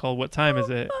song called What Time Is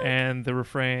It? And the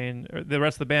refrain, or the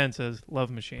rest of the band says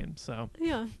Love Machine. So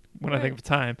Yeah. when I think of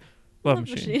time, Love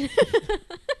Machine.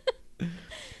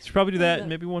 Should probably do that in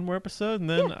maybe one more episode, and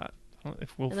then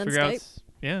if we'll And then figure out. Skype.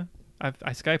 Yeah, I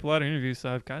Skype a lot of interviews,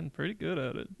 so I've gotten pretty good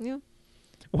at it. Yeah.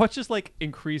 Watch us like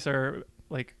increase our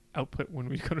like output when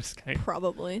we go to Skype.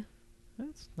 Probably.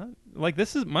 That's not like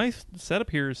this is my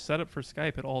setup here is set up for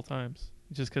Skype at all times.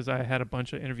 Just because I had a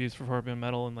bunch of interviews for Forbidden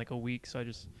Metal in like a week, so I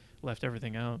just left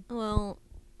everything out. Well,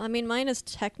 I mean, mine is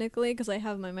technically because I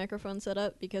have my microphone set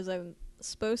up because I'm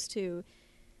supposed to.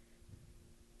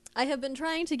 I have been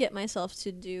trying to get myself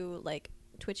to do like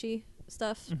Twitchy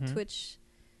stuff, Twitch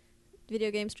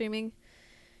video game streaming,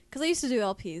 because I used to do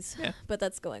LPs, but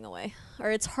that's going away.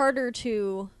 Or it's harder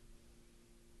to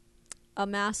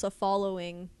amass a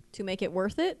following to make it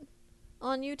worth it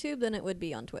on YouTube than it would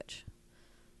be on Twitch.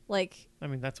 Like, I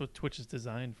mean, that's what Twitch is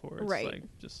designed for. It's right. like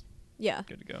just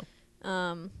good to go.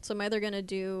 So I'm either going to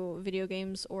do video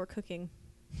games or cooking.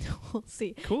 We'll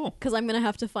see. Cool. Because I'm going to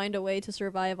have to find a way to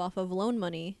survive off of loan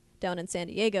money down in San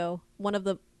Diego, one of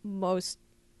the most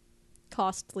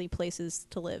costly places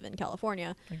to live in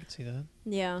California. I could see that.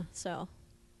 Yeah, so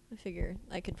I figure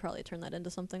I could probably turn that into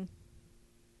something.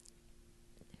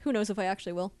 Who knows if I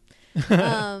actually will. What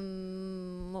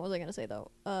was I going to say,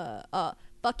 though?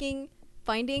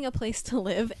 Finding a place to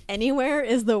live anywhere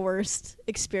is the worst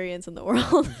experience in the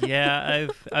world. Yeah,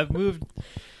 I've moved a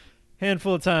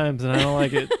handful of times and I don't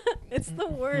like it. It's the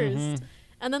worst.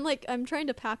 And then, like, I'm trying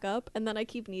to pack up, and then I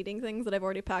keep needing things that I've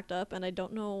already packed up, and I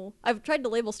don't know. I've tried to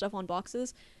label stuff on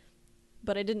boxes,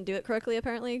 but I didn't do it correctly,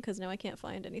 apparently, because now I can't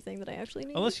find anything that I actually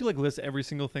need. Unless you, like, list every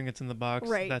single thing that's in the box,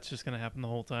 that's just going to happen the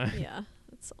whole time. Yeah,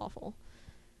 it's awful.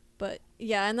 But,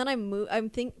 yeah, and then I'm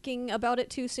thinking about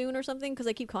it too soon or something, because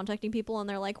I keep contacting people, and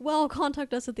they're like, well,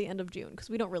 contact us at the end of June,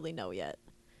 because we don't really know yet.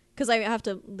 Because I have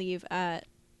to leave at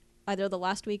either the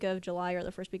last week of July or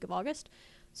the first week of August,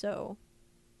 so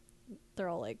they're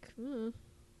all like,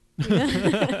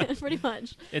 yeah, pretty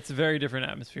much. It's a very different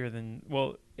atmosphere than,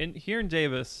 well, here in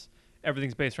Davis,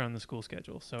 everything's based around the school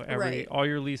schedule. So all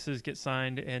your leases get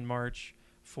signed in March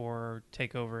for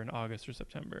takeover in August or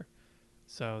September.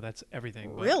 So that's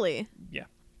everything. Really? Yeah.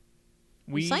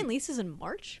 We sign leases in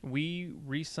March? We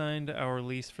re-signed our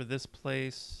lease for this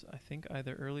place, I think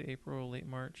either early April or late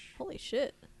March. Holy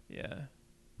shit. Yeah.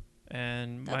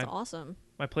 And that's awesome.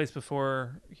 My place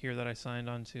before here that I signed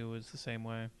onto was the same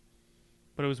way.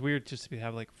 But it was weird just to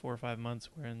have like 4 or 5 months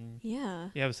when you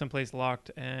have someplace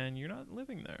locked and you're not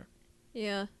living there.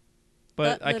 Yeah.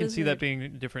 But I can see that being a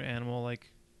different animal,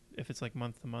 like if it's like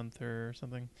month to month or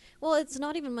something. Well, it's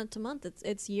not even month to month.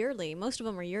 It's yearly. Most of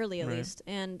them are yearly at least.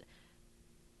 And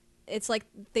it's like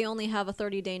they only have a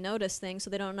 30-day notice thing, so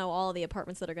they don't know all the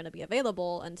apartments that are going to be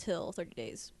available until 30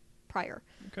 days prior.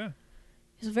 Okay.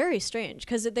 It's very strange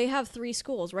because they have 3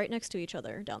 schools right next to each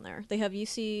other down there. They have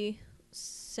UC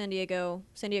San Diego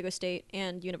State,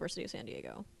 and University of San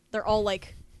Diego. They're all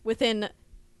like within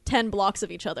 10 blocks of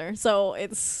each other, so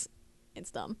it's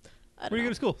dumb. Where do you go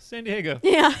to school? San Diego.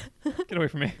 Yeah. Get away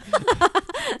from me.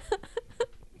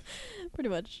 Pretty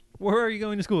much. Where are you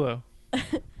going to school,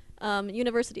 though?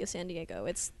 University of San Diego.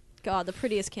 It's, God, the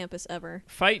prettiest campus ever.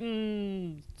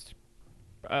 Fighting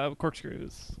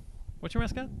corkscrews. What's your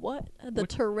mascot? What? The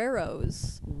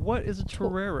Toreros. What is a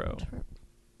torero?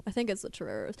 I think it's the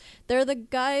Toreros. They're the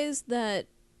guys that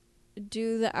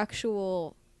do the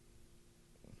actual...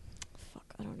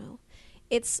 Fuck, I don't know.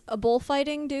 It's a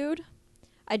bullfighting dude.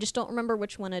 I just don't remember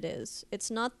which one it is.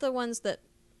 It's not the ones that...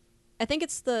 I think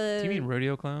it's the... Do you mean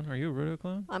rodeo clown? Are you a rodeo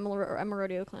clown? I'm a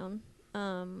rodeo clown.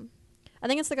 I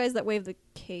think it's the guys that wave the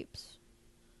capes.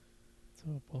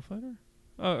 So a bullfighter?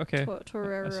 Oh, okay.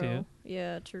 Torero. I see it.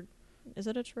 Yeah, is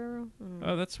it a torero?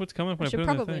 Oh, that's what's coming up when I should put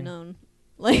it in the probably thing. known.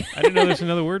 Like I didn't know there's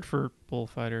another word for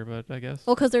bullfighter, but I guess.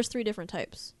 Well, because there's 3 different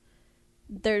types.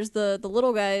 There's the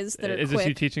little guys that are Is quick. This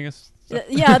you teaching us?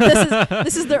 Yeah,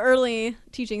 this is the early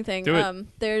teaching thing. Do it.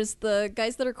 There's the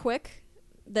guys that are quick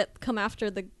that come after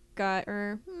the guy,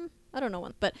 or I don't know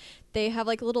one, but they have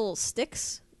like little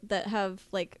sticks that have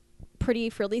like pretty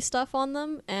frilly stuff on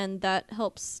them, and that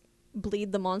helps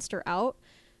bleed the monster out.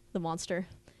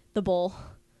 The bull.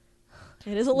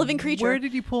 It is a living creature. Where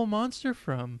did you pull monster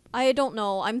from? I don't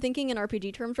know. I'm thinking in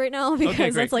RPG terms right now because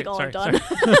okay, that's like all I've done.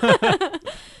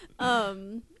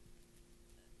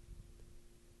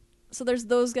 So there's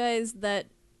those guys that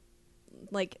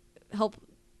like help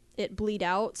it bleed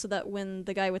out so that when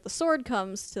the guy with the sword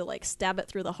comes to like stab it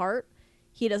through the heart,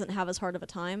 he doesn't have as hard of a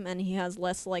time and he has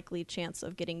less likely chance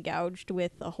of getting gouged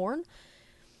with a horn.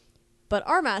 But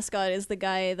our mascot is the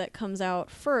guy that comes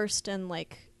out first and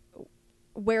like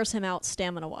wears him out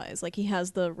stamina wise. Like he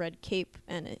has the red cape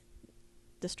and it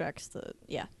distracts the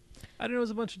I didn't know it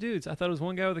was a bunch of dudes. I thought it was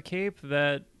one guy with a cape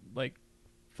that like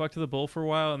fucked with the bull for a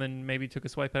while and then maybe took a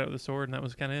swipe at it with a sword and that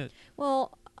was kind of it.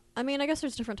 Well, I mean, I guess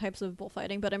there's different types of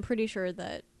bullfighting, but I'm pretty sure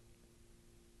that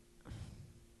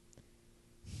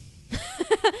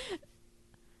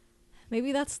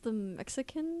maybe that's the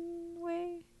Mexican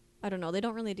way? I don't know. They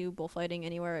don't really do bullfighting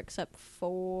anywhere except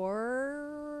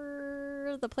for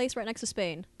the place right next to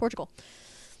Spain. Portugal.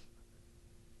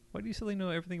 Why do you suddenly know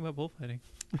everything about bullfighting?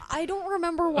 I don't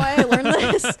remember why I learned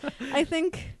this. I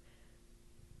think...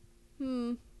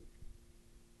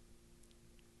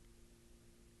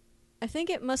 I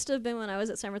think it must have been when I was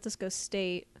at San Francisco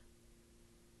State.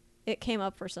 It came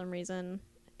up for some reason,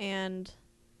 and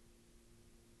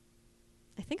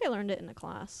I think I learned it in a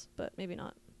class, but maybe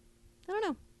not. I don't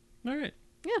know. All right.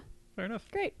 Yeah. Fair enough.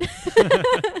 Great.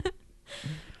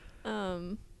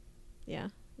 Yeah.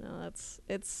 No,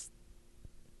 it's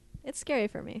scary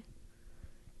for me.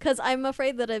 Because I'm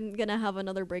afraid that I'm going to have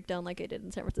another breakdown like I did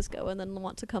in San Francisco and then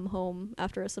want to come home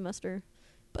after a semester.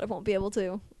 But I won't be able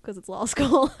to because it's law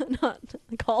school, not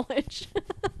college.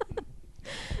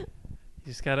 You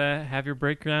just got to have your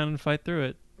breakdown and fight through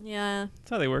it. Yeah. That's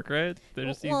how they work, right? They're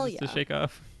just easy to shake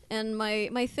off. And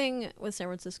my thing with San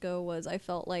Francisco was I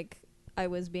felt like I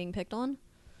was being picked on.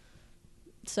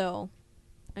 So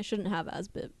I shouldn't have as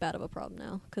bad of a problem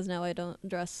now because now I don't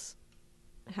dress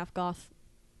half goth.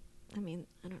 I mean,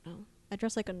 I don't know. I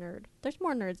dress like a nerd. There's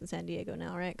more nerds in San Diego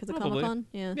now, right? Because of Comic-Con?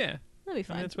 Yeah. Yeah. That'd be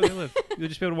fine. That's where they live. You'll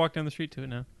just be able to walk down the street to it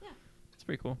now. Yeah. It's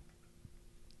pretty cool.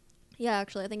 Yeah,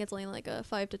 actually, I think it's only like a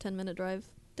 5 to 10 minute drive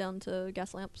down to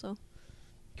Gaslamp, so.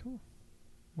 Cool.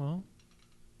 Well,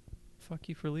 fuck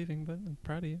you for leaving, but I'm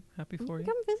proud of you. Happy for you.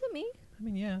 Come visit me. I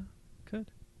mean, yeah,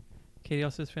 could. Katie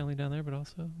also has family down there, but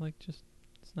also, like, just,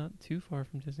 it's not too far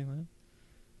from Disneyland.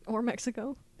 Or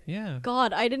Mexico. Yeah.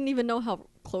 God, I didn't even know how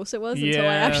close it was until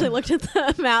I actually looked at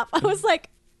the map. I was like,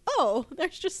 oh,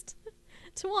 there's just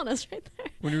Tijuana's right there.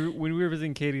 When we were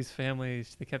visiting Katie's family,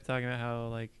 they kept talking about how,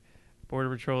 like, Border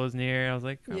Patrol is near. I was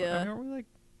like, yeah. aren't we, like,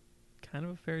 kind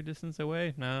of a fair distance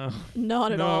away? No.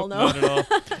 Not at all, no. Not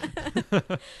at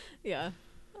all. Yeah.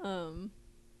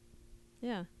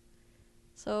 Yeah.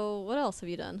 So, what else have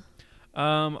you done?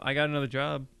 I got another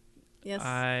job. Yes.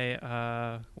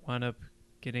 I wound up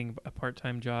getting a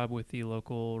part-time job with the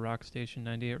local rock station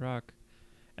 98 Rock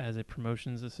as a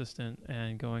promotions assistant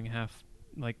and going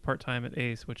part-time at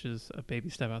Ace, which is a baby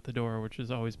step out the door, which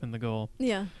has always been the goal.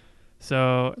 Yeah.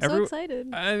 So I'm so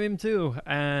excited. I am too.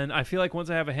 And I feel like once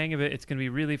I have a hang of it, it's going to be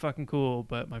really fucking cool.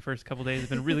 But my first couple days have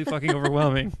been really fucking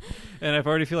overwhelming. And I've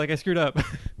already feel like I screwed up.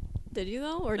 Did you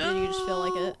though? Or did you just feel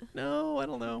like it? No, I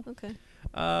don't know. Okay.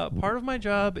 Part of my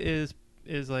job is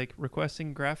like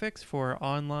requesting graphics for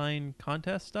online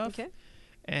contest stuff. Okay.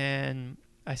 And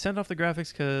I sent off the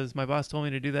graphics because my boss told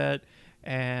me to do that.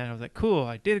 And I was like, cool,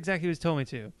 I did exactly what he told me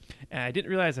to. And I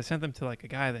didn't realize I sent them to like a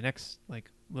guy the next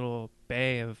like little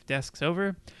bay of desks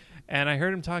over. And I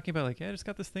heard him talking about like, yeah, I just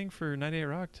got this thing for 98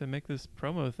 Rock to make this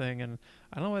promo thing. And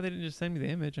I don't know why they didn't just send me the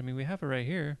image. I mean, we have it right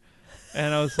here.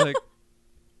 And I was like,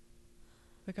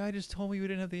 the guy just told me we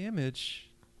didn't have the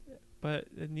image, but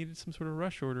it needed some sort of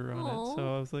rush order on it.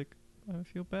 So I was like, I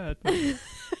feel bad. But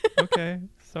okay,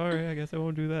 sorry. I guess I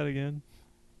won't do that again.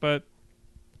 But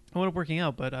I wound up working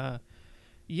out. But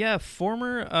yeah,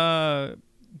 former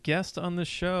guest on the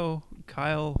show,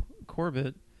 Kyle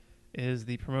Corbett, is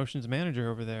the promotions manager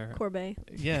over there. Corbet.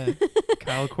 Yeah,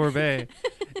 Kyle Corbet.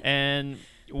 And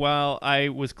while I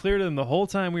was clear to them the whole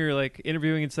time we were like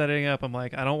interviewing and setting up, I'm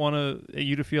like, I don't want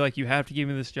you to feel like you have to give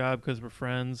me this job because we're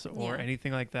friends or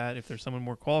anything like that. If there's someone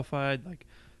more qualified, like,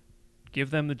 give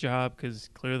them the job because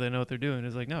clearly they know what they're doing.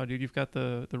 It's like, no, dude, you've got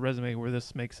the resume where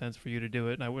this makes sense for you to do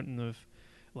it. And I wouldn't have,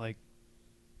 like,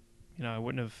 I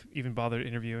wouldn't have even bothered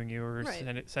interviewing you or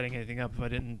setting anything up if I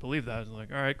didn't believe that. I was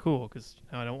like, all right, cool, because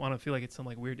I don't want to feel like it's some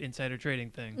like weird insider trading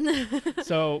thing.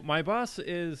 So my boss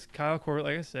is Kyle Corbett,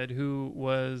 like I said, who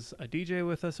was a DJ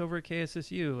with us over at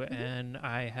KSSU, and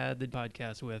I had the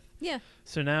podcast with. Yeah.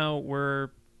 So now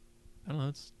I don't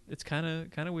know, it's kind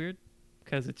of weird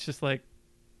because it's just like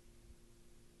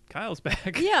Kyle's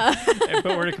back. Yeah.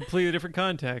 But we're in a completely different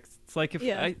context. It's like if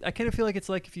I kind of feel like it's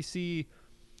like if you see,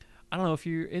 I don't know, if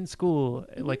you're in school,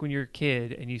 like when you're a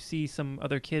kid and you see some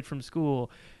other kid from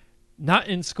school, not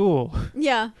in school.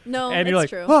 Yeah, no, and you're like,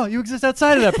 true. Oh, you exist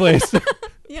outside of that place.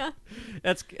 Yeah.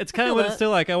 It's kind of what it's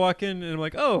still like. I walk in and I'm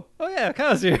like, oh yeah,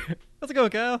 Kyle's here. How's it going,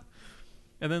 Kyle?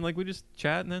 And then like we just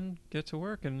chat and then get to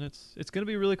work, and it's going to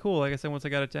be really cool. Like I said, once I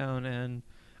got it down, and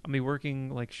I'll be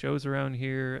working like shows around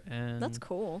here, and that's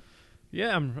cool.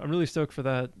 Yeah, I'm really stoked for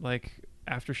that. Like,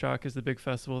 Aftershock is the big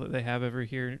festival that they have every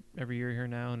year here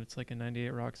now, and it's like a 98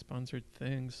 Rock sponsored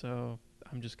thing. So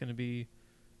I'm just gonna be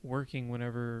working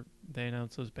whenever they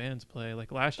announce those bands play.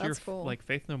 Like last year, cool. Like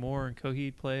Faith No More and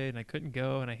Coheed played, and I couldn't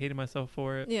go, and I hated myself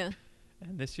for it. Yeah.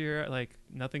 And this year, like,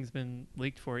 nothing's been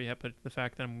leaked for it yet, but the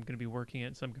fact that I'm gonna be working it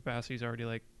in some capacity is already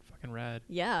like fucking rad.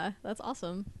 Yeah, that's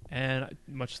awesome. And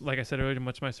much like I said earlier,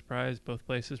 much to my surprise, both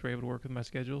places were able to work with my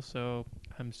schedule. So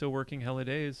I'm still working hella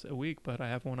days a week, but I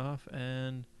have one off,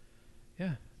 and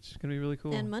yeah, It's gonna be really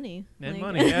cool. And money. And like-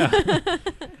 money, yeah.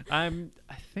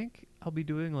 I think I'll be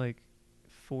doing like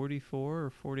 44 or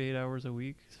 48 hours a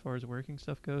week as far as working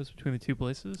stuff goes between the two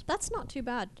places. That's not too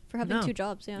bad for having No. 2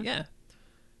 jobs, yeah. Yeah.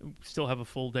 Still have a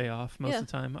full day off most Yeah. of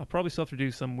the time. I'll probably still have to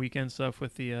do some weekend stuff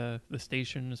with the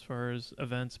station as far as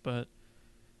events, but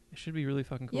it should be really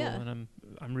fucking cool, Yeah. and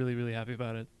I'm really, really happy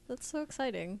about it. That's so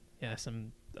exciting. Yes,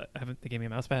 they gave me a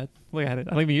mouse pad. Look at it.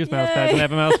 I don't even use mouse pads. I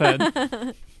have a mouse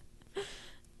pad.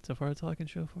 So far, that's all I can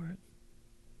show for it.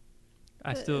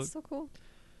 It's so cool.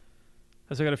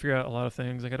 I still got to figure out a lot of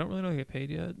things. Like, I don't really know how to get paid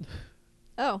yet.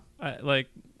 Oh. I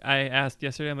asked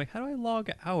yesterday, I'm like, how do I log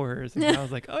hours? And I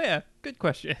was like, oh yeah, good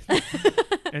question.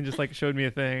 And just like showed me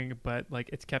a thing, but like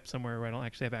it's kept somewhere where I don't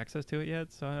actually have access to it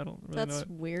yet, so I don't really know. That's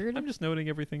weird. I'm just noting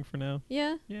everything for now.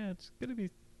 Yeah. Yeah, it's gonna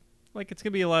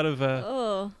be a lot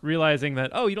of realizing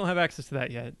that, oh, you don't have access to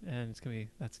that yet, and it's gonna be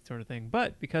that sort of thing.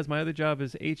 But because my other job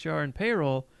is HR and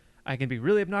payroll, I can be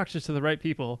really obnoxious to the right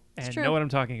people and know what I'm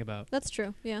talking about. That's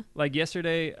true. Yeah. Like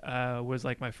yesterday was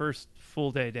like my first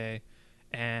full day,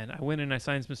 and I went in and I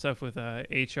signed some stuff with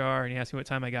HR, and he asked me what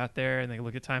time I got there, and they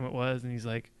looked at time it was, and he's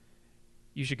like,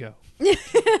 "You should go."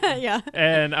 Yeah.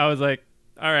 And I was like,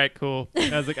 "All right, cool."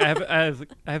 And I was like, I have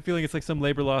a feeling it's like some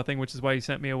labor law thing, which is why you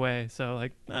sent me away. So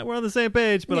like, we're on the same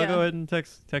page, but I'll go ahead and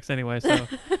text anyway. So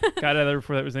got out of there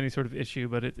before that was any sort of issue,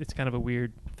 but it's kind of a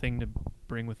weird thing to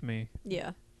bring with me.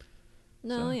 Yeah.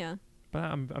 No, So. yeah. But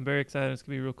I'm very excited. It's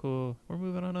gonna be real cool. We're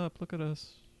moving on up. Look at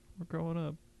us. We're growing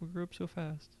up. We grew up so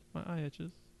fast. My eye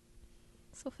itches.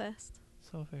 So fast.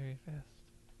 So very fast.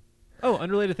 Oh,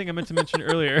 unrelated thing I meant to mention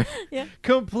earlier. Yeah.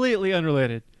 Completely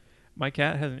unrelated. My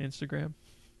cat has an Instagram.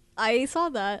 I saw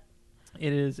that.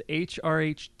 It is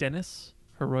HRH Dennis.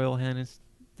 Her Royal Highness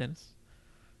Dennis.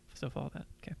 So follow that.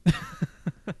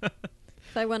 Okay.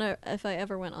 If I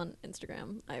ever went on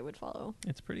Instagram, I would follow.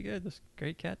 It's pretty good. There's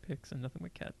great cat pics and nothing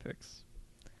but cat pics.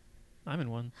 I'm in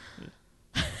one.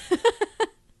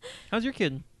 How's your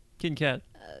kid? Kid and cat?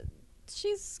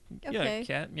 She's okay. Yeah,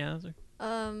 cat. Yeah.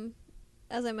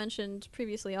 As I mentioned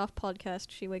previously off podcast,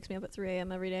 she wakes me up at 3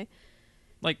 a.m. every day.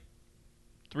 Like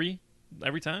 3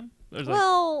 every time?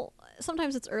 Well,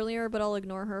 sometimes it's earlier, but I'll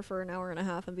ignore her for an hour and a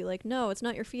half and be like, "No, it's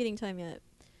not your feeding time yet."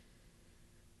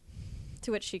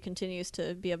 To which she continues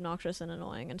to be obnoxious and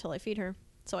annoying until I feed her.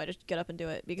 So I just get up and do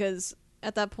it because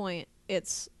at that point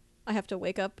I have to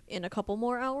wake up in a couple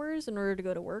more hours in order to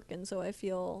go to work, and so I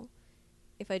feel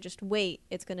if I just wait,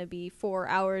 it's going to be 4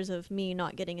 hours of me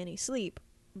not getting any sleep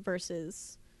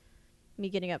versus me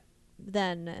getting up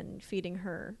then and feeding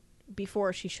her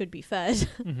before she should be fed.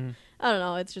 Mm-hmm. I don't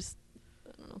know. It's just,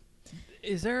 I don't know.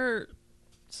 Is there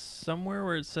somewhere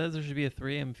where it says there should be a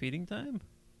 3 a.m. feeding time?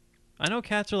 I know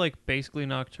cats are like basically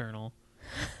nocturnal.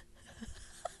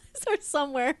 Is there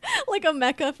somewhere like a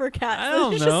mecca for cats? I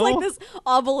don't There's know. just like this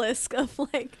obelisk of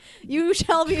like, you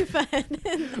shall be fed.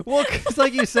 Well, because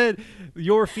like you said,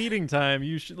 your feeding time,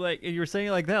 you should like, you were saying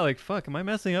it like that, like, fuck, am I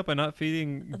messing up by not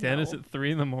feeding Dennis No. at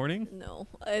 3 a.m? No,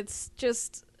 it's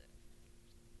just,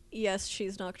 yes,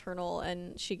 she's nocturnal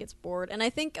and she gets bored. And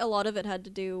I think a lot of it had to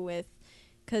do with,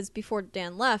 because before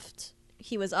Dan left,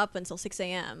 he was up until 6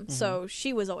 a.m. So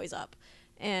she was always up.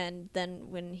 And then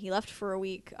when he left for a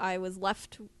week, I was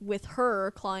left with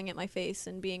her clawing at my face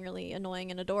and being really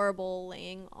annoying and adorable,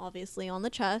 laying obviously on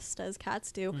the chest, as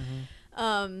cats do.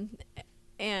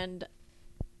 And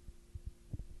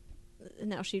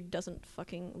now she doesn't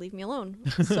fucking leave me alone.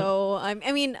 So, I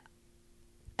mean,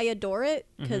 I adore it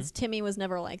because Timmy was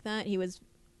never like that. He was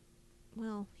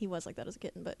like that as a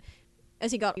kitten, but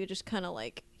as he got, he just kind of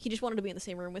like, he just wanted to be in the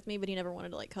same room with me, but he never wanted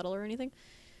to like cuddle or anything.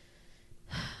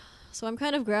 So I'm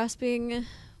kind of grasping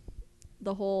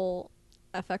the whole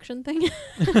affection thing.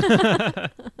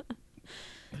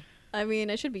 I mean,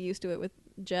 I should be used to it with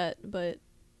Jet, but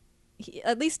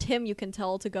at least him you can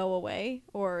tell to go away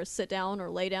or sit down or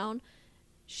lay down.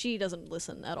 She doesn't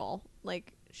listen at all.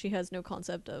 Like, she has no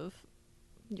concept of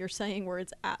you're saying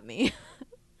words at me.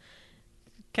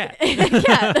 Cat.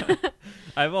 Cat.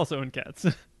 I've also owned cats.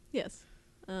 Yes.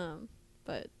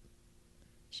 But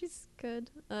she's good.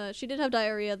 She did have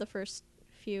diarrhea the first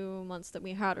few months that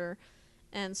we had her,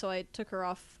 and so I took her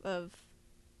off of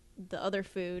the other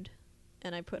food,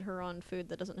 and I put her on food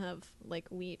that doesn't have, like,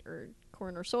 wheat or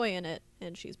corn or soy in it,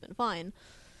 and she's been fine.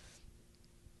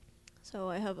 So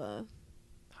I have a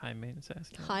High maintenance ass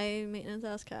cat. high maintenance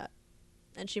ass cat,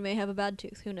 and she may have a bad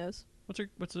tooth. Who knows?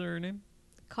 What's her name?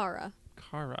 Kara.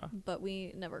 Kara. But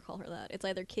we never call her that. It's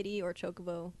either Kitty or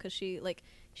Chocobo, because she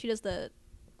does the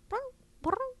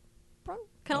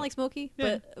kind of like Smokey,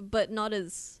 Yeah. but not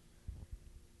as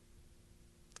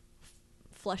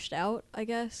fleshed out, I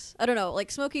guess. I don't know.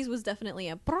 Like Smokey's was definitely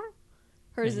a brr.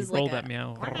 Hers is like roll a that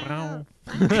meow.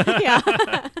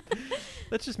 yeah.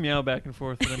 Let's just meow back and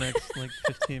forth for the next like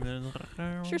 15 minutes.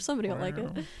 I'm sure somebody will like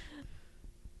it.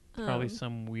 Probably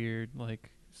some weird like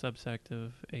subsect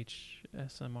of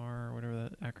HSMR or whatever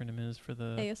that acronym is for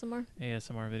the ASMR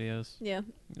videos. Yeah.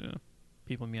 Yeah.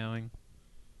 People meowing.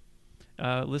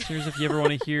 Listeners, if you ever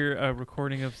want to hear a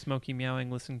recording of Smokey meowing,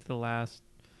 listen to the last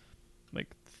like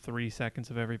 3 seconds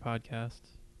of every podcast.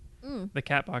 The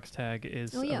Catbox tag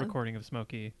is a recording of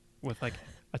Smokey with like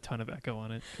a ton of echo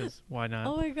on it, because why not?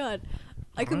 Oh my god.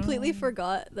 I completely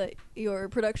forgot that your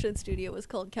production studio was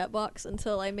called Catbox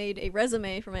until I made a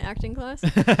resume for my acting class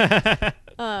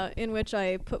in which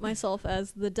I put myself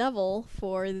as the devil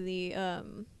for the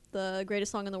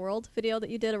Greatest Song in the World video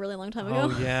that you did a really long time ago.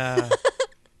 Oh yeah.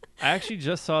 I actually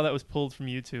just saw that was pulled from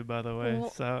YouTube, by the way.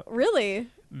 So really?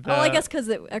 I guess because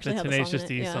it actually had the the song Tenacious in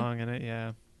D it. Yeah. song in it,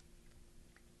 yeah.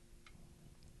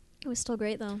 It was still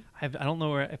great though. I don't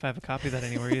know if I have a copy of that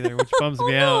anywhere either, which bums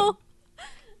me out.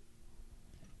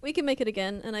 We can make it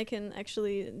again, and I can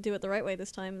actually do it the right way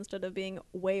this time instead of being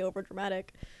way over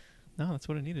dramatic. No, that's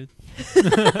what it needed.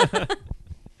 That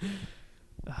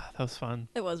was fun.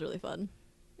 It was really fun.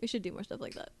 We should do more stuff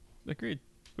like that. Agreed.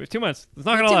 We have 2 months. It's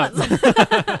not gonna last.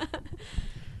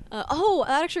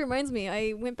 That actually reminds me.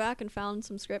 I went back and found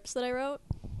some scripts that I wrote.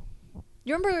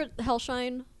 You remember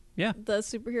Hellshine? Yeah. The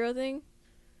superhero thing?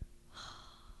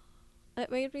 It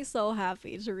made me so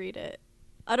happy to read it.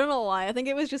 I don't know why. I think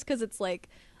it was just because it's like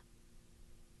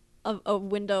a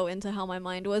window into how my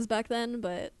mind was back then,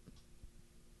 but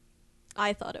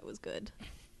I thought it was good.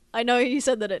 I know you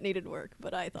said that it needed work,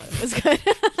 but I thought it was good.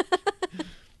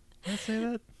 Did I say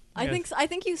that? I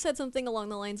think you said something along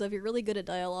the lines of, you're really good at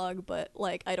dialogue, but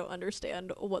like I don't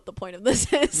understand what the point of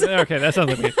this is. Okay, that sounds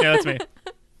like me. Yeah, that's me.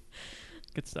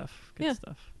 Good stuff. Good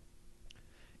stuff.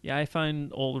 Yeah, I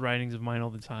find old writings of mine all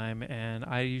the time, and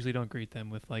I usually don't greet them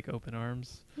with like open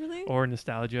arms. Really? Or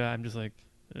nostalgia. I'm just like,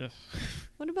 ugh.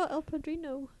 What about El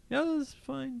Padrino? Yeah, that was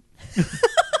fine.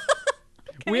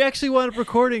 Okay. We actually wound up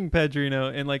recording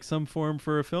Padrino in like some form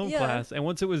for a film class, and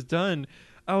once it was done,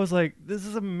 I was like, this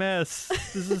is a mess.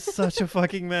 This is such a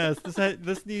fucking mess.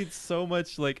 This needs so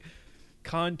much like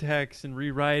context and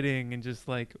rewriting, and just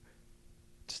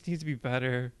needs to be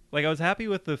better. Like, I was happy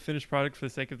with the finished product for the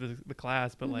sake of the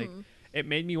class, but like it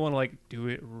made me want to like do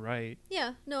it right.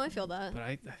 Yeah, no, I feel that. But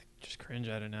I just cringe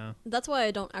at it now. That's why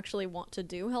I don't actually want to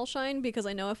do Hellshine, because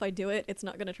I know if I do it, it's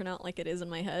not going to turn out like it is in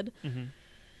my head.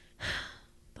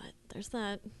 But there's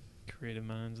that. Creative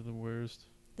minds are the worst.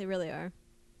 They really are.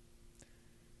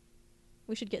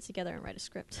 We should get together and write a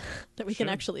script that we can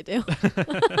actually do.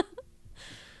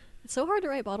 It's so hard to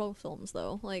write bottle films,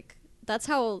 though. Like, that's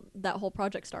how that whole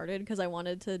project started, because I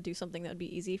wanted to do something that would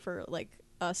be easy for like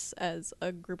us as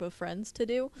a group of friends to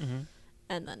do.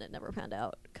 And then it never panned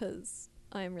out, because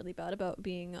I'm really bad about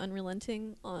being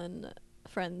unrelenting on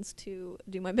friends to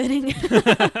do my bidding.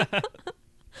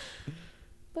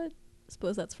 But I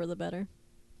suppose that's for the better.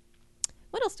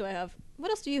 What else do I have?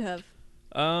 What else do you have?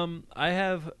 I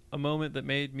have a moment that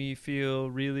made me feel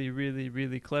really, really,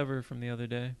 really clever from the other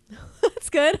day. That's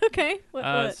good. Okay.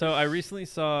 What? So I recently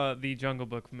saw the Jungle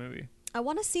Book movie. I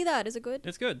want to see that. Is it good?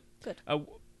 It's good. Good.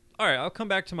 All right, I'll come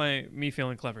back to me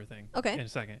feeling clever thing. Okay. In a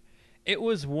second. It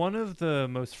was one of the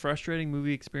most frustrating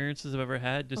movie experiences I've ever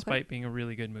had, despite being a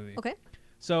really good movie. Okay.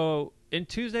 So in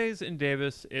Tuesdays in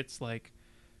Davis, it's like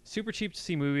super cheap to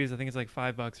see movies. I think it's like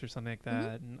 $5 or something like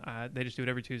that. And they just do it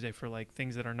every Tuesday for like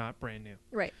things that are not brand new.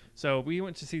 Right. So we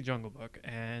went to see Jungle Book,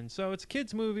 and so it's a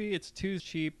kids movie. It's too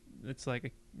cheap. It's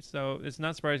like so it's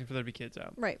not surprising for there to be kids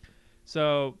out. Right.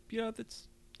 So if it's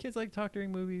kids like talk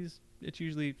during movies, it's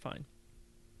usually fine.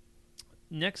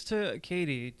 Next to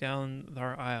Katie down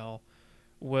our aisle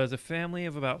was a family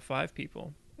of about 5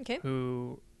 people. Okay.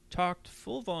 Who talked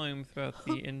full volume throughout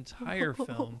the entire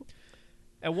film.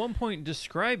 At one point,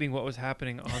 describing what was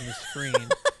happening on the screen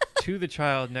to the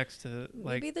child next to,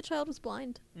 like... Maybe the child was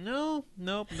blind. Nope.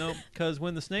 Because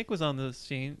when the snake was on the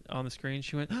screen,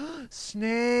 she went,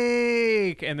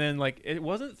 snake! And then, like, it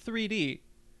wasn't 3D,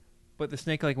 but the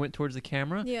snake, like, went towards the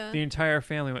camera. Yeah. The entire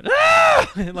family went,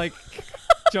 ah! And, like,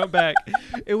 jumped back.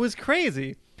 It was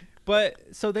crazy.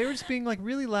 But, so they were just being, like,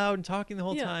 really loud and talking the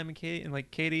whole time, and Katie and,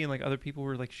 like, other people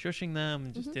were, like, shushing them,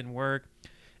 and just didn't work.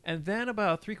 And then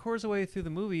about 3/4 of the way through the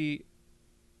movie,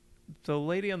 the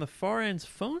lady on the far end's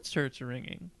phone starts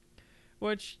ringing,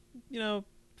 which,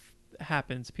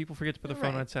 happens. People forget to put their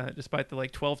phone on silent, despite the,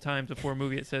 like, 12 times before a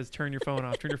movie it says, turn your phone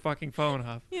off, turn your fucking phone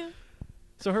off. Yeah.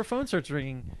 So her phone starts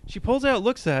ringing. She pulls out,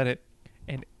 looks at it,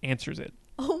 and answers it.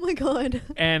 Oh my god.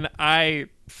 And I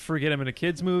forget I'm in a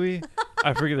kid's movie.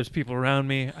 I forget there's people around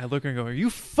me. I look and go, are you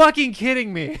fucking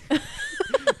kidding me?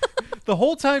 The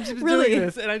whole time she's been Really? doing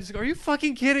this, and I just go, are you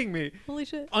fucking kidding me? Holy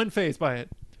shit. Unfazed by it.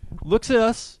 Looks at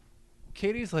us.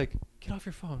 Katie's like, get off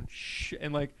your phone. Shh.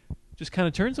 And like, just kind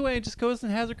of turns away and just goes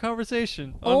and has her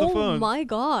conversation on the phone. Oh my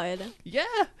god. Yeah.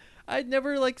 I'd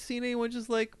never like seen anyone just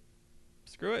like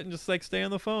screw it and just like stay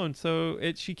on the phone. So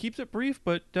she keeps it brief,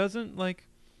 but isn't like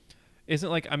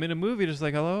I'm in a movie just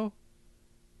like, hello?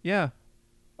 Yeah.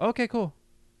 Okay, cool.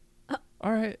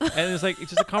 All right. And it's like,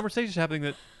 it's just a conversation happening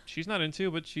that she's not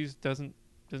into, but she doesn't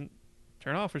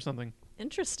turn off or something.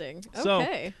 Interesting. So,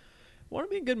 Okay. Want to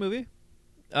be a good movie.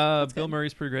 Bill good.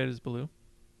 Murray's pretty great as Baloo.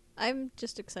 I'm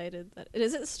just excited that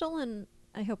is it still in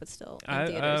I hope it's still in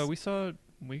theaters. We saw it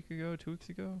a week ago, 2 weeks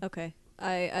ago. Okay.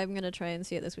 I'm going to try and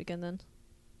see it this weekend then.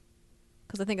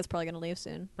 Cuz I think it's probably going to leave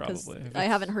soon. 'Cause Probably. I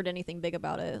haven't heard anything big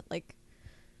about it, like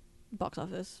box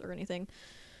office or anything.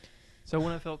 So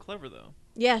when I felt clever though,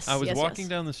 Yes. I was yes, walking yes.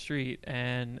 down the street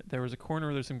and there was a corner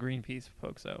where there's some Greenpeace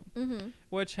folks out, Mm-hmm.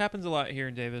 which happens a lot here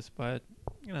in Davis. But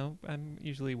you know, I'm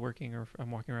usually working or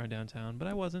I'm walking around downtown, but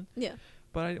I wasn't. Yeah.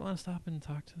 But I didn't want to stop and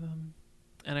talk to them.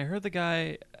 And I heard the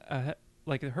guy,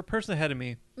 like her person ahead of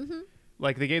me, Mm-hmm.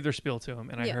 like they gave their spiel to him,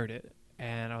 and I Yeah. heard it,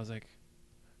 and I was like,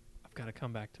 I've got to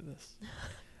come back to this.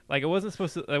 Like, I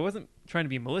wasn't trying to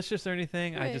be malicious or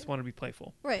anything. I Right. just want to be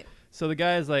playful. Right. So the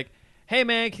guy's like, hey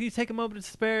man, can you take a moment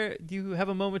to spare? Do you have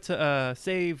a moment to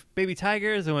save baby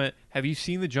tigers? I went, have you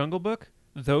seen the Jungle Book?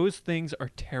 Those things are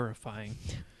terrifying.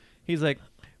 He's like,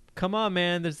 come on,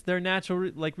 man. They're natural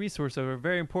resource. They're a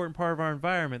very important part of our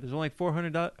environment. There's only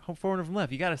 400 of them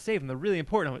left. You got to save them. They're really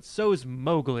important. I went, so is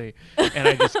Mowgli. And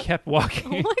I just kept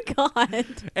walking. Oh my god.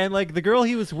 And like the girl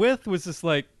he was with was just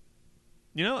like,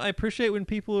 you know, I appreciate when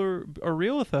people are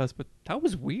real with us, but that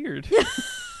was weird.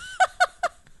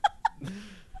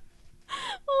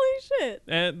 Holy shit.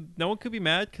 And no one could be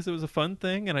mad because it was a fun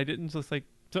thing, and I didn't just like,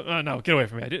 no, get away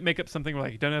from me. I didn't make up something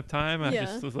like, don't have time. I Yeah.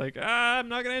 just was like, I'm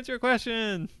not going to answer your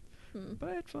question. Hmm. But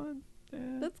I had fun. Yeah.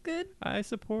 That's good. I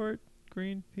support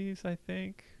Greenpeace, I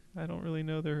think. I don't really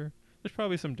know there's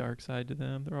probably some dark side to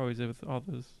them. They're always with all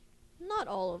those. Not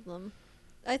all of them.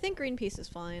 I think Greenpeace is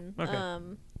fine. Okay.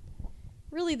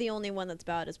 Really the only one that's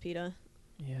bad is PETA.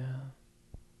 Yeah.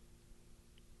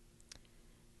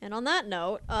 And on that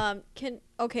note,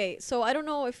 so I don't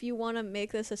know if you want to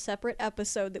make this a separate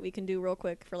episode that we can do real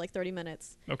quick for like 30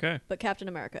 minutes. Okay. But Captain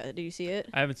America, did you see it?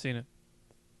 I haven't seen it.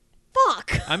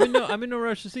 Fuck! I'm in no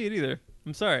rush to see it either.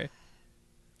 I'm sorry.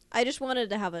 I just wanted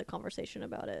to have a conversation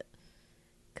about it.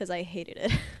 Because I hated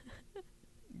it.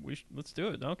 Let's do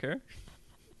it. I don't care.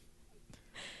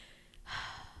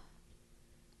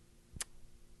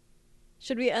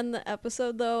 Should we end the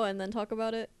episode, though, and then talk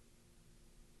about it?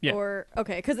 Yeah. Or,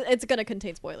 okay, because it's going to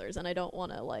contain spoilers, and I don't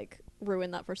want to, like,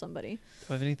 ruin that for somebody. Do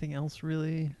I have anything else,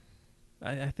 really?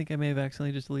 I think I may have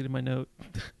accidentally just deleted my note.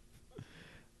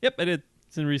 Yep, I did.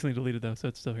 It's been recently deleted, though, so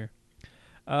it's still here.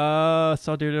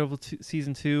 Saw Daredevil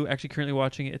Season 2. Actually, currently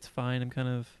watching it. It's fine. I'm kind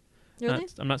of... Really?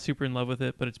 I'm not super in love with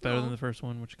it, but it's better Aw. than the first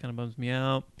one, which kind of bums me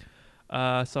out.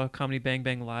 Saw Comedy Bang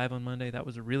Bang live on Monday. That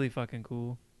was really fucking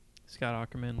cool. Scott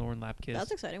Aukerman, Lauren Lapkus,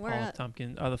 That's exciting. Where Paul at?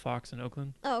 Tompkins, the Fox in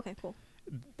Oakland. Oh, okay, cool.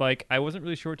 Like, I wasn't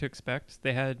really sure what to expect.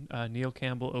 They had Neil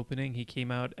Campbell opening. He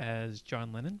came out as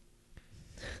John Lennon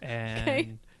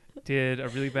and did a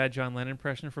really bad John Lennon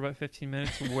impression for about 15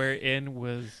 minutes, wherein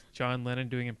was John Lennon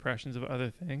doing impressions of other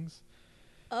things.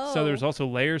 Oh. So there's also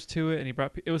layers to it, and he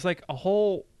brought... It was like a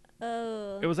whole...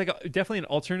 Oh. It was like definitely an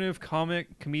alternative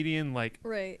comedian like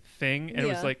Right. thing, and it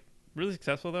was Yeah. like really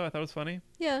successful though. I thought it was funny.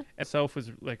 Yeah. Itself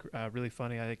was like really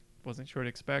funny. I wasn't sure what to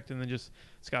expect, and then just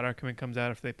Scott Aukerman comes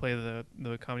out after they play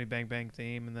the Comedy Bang Bang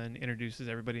theme, and then introduces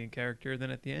everybody in character.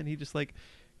 Then at the end, he just like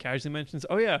casually mentions,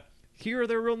 "Oh yeah, here are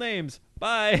their real names.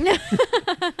 Bye."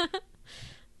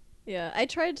 Yeah, I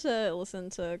tried to listen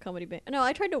to Comedy Bang. No,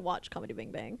 I tried to watch Comedy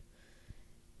Bang Bang.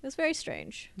 It was very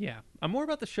strange. Yeah, I'm more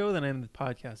about the show than I am the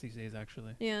podcast these days.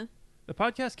 Actually, Yeah. the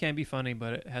podcast can be funny,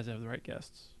 but it has to have the right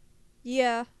guests.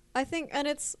 Yeah, I think, and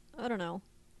I don't know.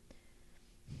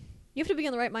 You have to be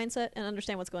in the right mindset and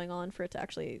understand what's going on for it to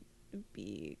actually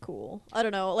be cool. I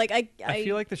don't know. Like, I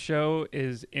feel like the show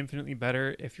is infinitely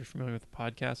better if you're familiar with the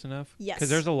podcast enough. Yes. Because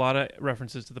there's a lot of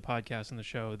references to the podcast in the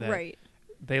show that right.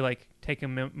 they like take a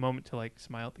moment to like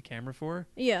smile at the camera for,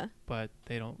 Yeah, but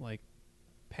they don't like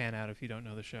pan out if you don't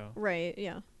know the show. right.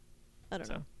 Yeah. I don't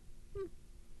So, know.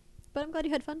 But I'm glad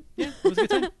you had fun. yeah, it was a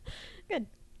good time. Good.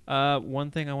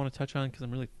 One thing I want to touch on because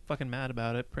I'm really fucking mad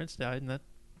about it. Prince died, and that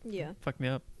Yeah. fucked me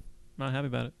up. I'm not happy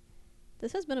about it.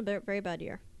 This has been a very bad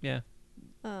year. Yeah,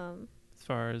 Um, as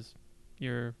far as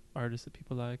your artists that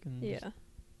people like. And Yeah.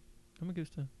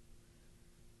 Famagusta.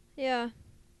 Yeah.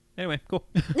 Anyway, cool.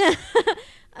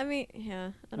 I mean,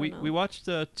 yeah. I don't we know. we watched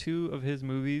 2 of his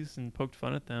movies and poked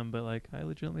fun at them, but like I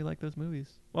legitimately like those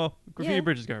movies. Well, Graffiti Yeah.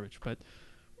 Bridge is garbage, but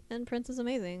And Prince is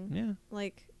amazing. yeah.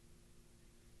 Like,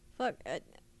 fuck.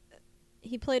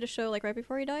 He played a show like right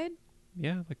before he died.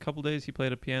 Yeah, like a couple days he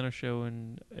played a piano show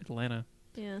in Atlanta.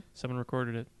 Yeah. Someone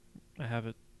recorded it. I have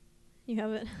it. You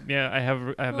have it. Yeah, I have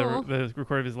Aw. the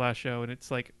record of his last show, and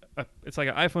it's like an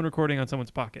iPhone recording on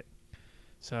someone's pocket.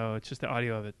 So it's just the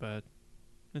audio of it, but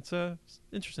it's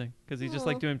interesting because he's just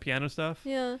like Aw. doing piano stuff,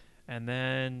 Yeah. and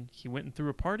then he went and threw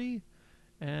a party,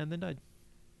 and then died.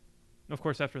 Of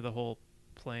course, after the whole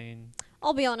plane.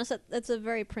 I'll be honest. That's a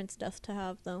very Prince death to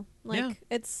have, though. Like, Yeah.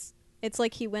 it's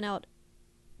like he went out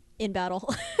in battle.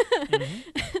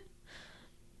 Mhm.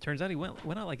 Turns out he went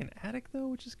out like an addict though,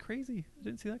 which is crazy. I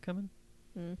didn't see that coming.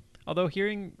 Mm. Although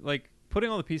putting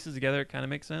all the pieces together, it kind of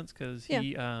makes sense because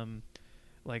he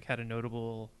like had a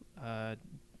notable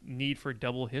need for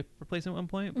double hip replacement at one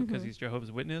point because Mhm. he's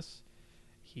Jehovah's Witness.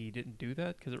 He didn't do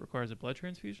that because it requires a blood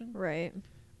transfusion. Right.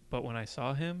 But when I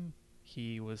saw him,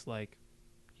 he was like,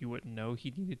 you wouldn't know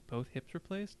he needed both hips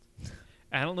replaced.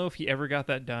 I don't know if he ever got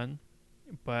that done,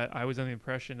 but I was under the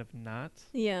impression of not.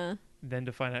 Yeah. Then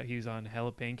to find out he was on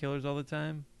hella painkillers all the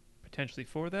time, potentially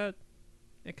for that,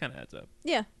 it kind of adds up.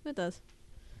 Yeah, it does.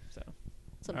 So,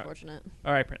 It's All right. unfortunate.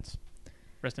 all right, Prince.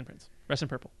 Rest in Prince. Rest in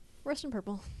purple. Rest in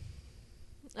purple.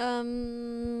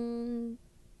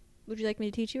 Would you like me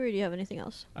to teach you, or do you have anything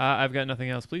else? I've got nothing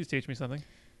else. Please teach me something.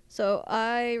 So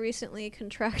I recently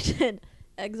contracted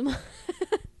eczema.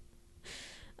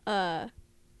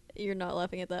 You're not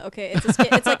laughing at that. Okay,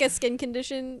 it's like a skin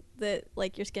condition that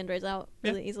like your skin dries out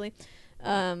really easily.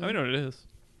 I know what it is.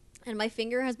 And my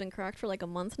finger has been cracked for like a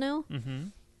month now. Mm-hmm.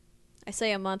 I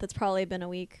say a month. It's probably been a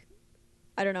week.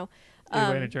 I don't know.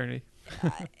 Either way, an eternity.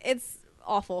 It's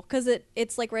awful because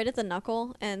it's like right at the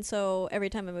knuckle, and so every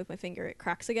time I move my finger, it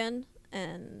cracks again,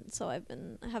 and so I've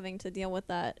been having to deal with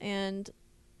that. And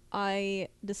I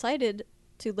decided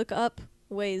to look up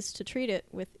ways to treat it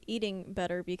with eating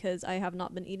better because I have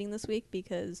not been eating this week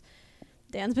because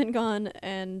Dan's been gone,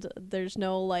 and there's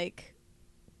nobody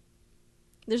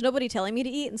telling me to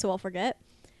eat, and so I'll forget.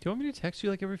 Do you want me to text you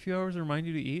like every few hours and remind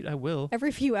you to eat? I will.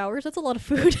 Every few hours, that's a lot of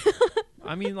food.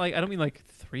 I mean, like, I don't mean like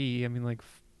 3. I mean like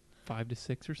 5 to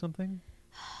 6 or something.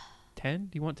 10?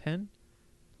 Do you want 10?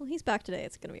 Well, he's back today.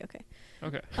 It's gonna be okay.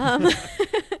 Okay.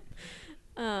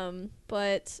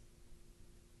 But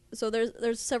so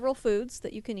there's several foods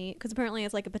that you can eat because apparently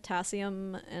it's like a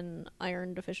potassium and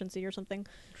iron deficiency or something.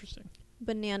 Interesting.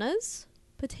 Bananas,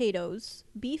 potatoes,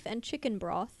 beef and chicken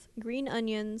broth, green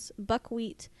onions,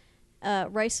 buckwheat,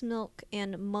 rice milk,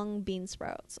 and mung bean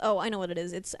sprouts. Oh, I know what it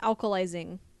is. It's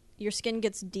alkalizing. Your skin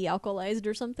gets de-alkalized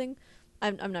or something.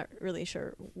 I'm not really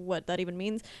sure what that even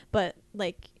means, but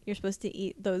like you're supposed to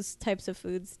eat those types of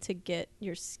foods to get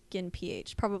your skin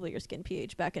pH, probably your skin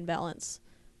pH, back in balance,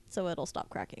 so it'll stop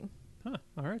cracking. Huh.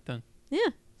 All right then. Yeah,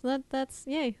 so that's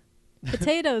yay.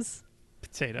 Potatoes,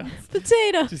 Potato.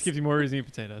 potatoes. Just gives you more reason to eat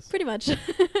potatoes. Pretty much.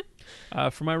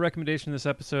 For my recommendation this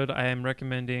episode, I am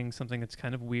recommending something that's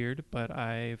kind of weird, but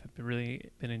I've really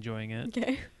been enjoying it.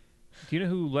 Okay. Do you know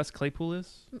who Les Claypool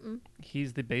is? Mm-mm.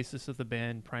 He's the bassist of the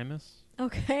band Primus.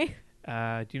 Okay.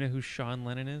 Do you know who Sean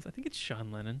Lennon is? I think it's Sean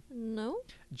Lennon. No.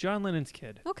 John Lennon's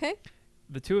kid. Okay.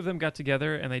 The two of them got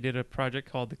together and they did a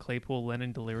project called the Claypool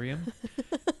Lennon Delirium.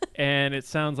 And it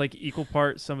sounds like equal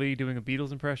part somebody doing a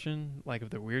Beatles impression, like of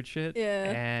their weird shit,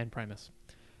 Yeah. and Primus.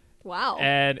 Wow.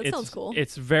 And that sounds cool.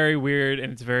 It's very weird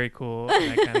and it's very cool.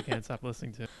 And I kind of can't stop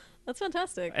listening to it. That's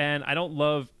fantastic. And I don't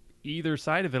love either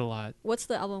side of it a lot. What's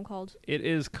the album called? It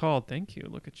is called, thank you,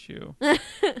 look at you.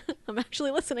 I'm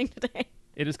actually listening today.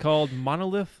 It is called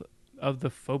Monolith of the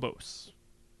Phobos.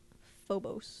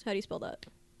 Phobos. How do you spell that?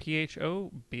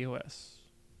 Phobos.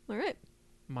 All right.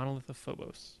 Monolith of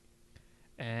Phobos.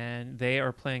 And they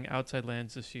are playing Outside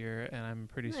Lands this year, and I'm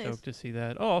pretty Nice. stoked to see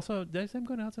that. Oh, also, did I say I'm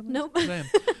going to Outside Lands? Nope. Yes,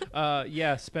 I am.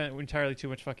 Yeah, spent entirely too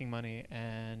much fucking money,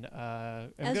 and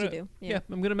As you do. Yeah,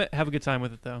 I'm gonna have a good time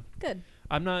with it though. Good.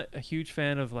 I'm not a huge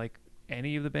fan of like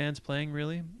any of the bands playing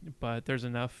really, but there's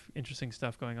enough interesting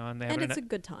stuff going on. They And haven't it's a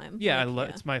good time. yeah, Like,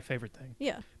 it's my favorite thing.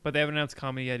 Yeah. But they haven't announced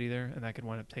comedy yet either, and that could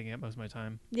wind up taking up most of my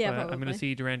time. Yeah, But I'm probably. gonna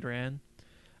see Duran Duran.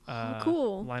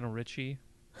 Cool. Lionel Richie.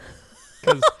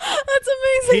 Because That's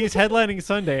amazing. he's headlining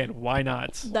Sunday, and why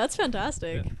not? That's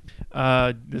fantastic.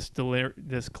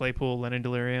 This Claypool Lennon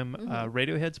Delirium. Mhm.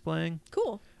 Radiohead's playing.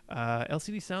 Cool.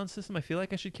 LCD Sound System. I feel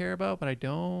like I should care about, but I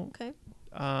don't. Okay.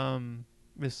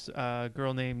 This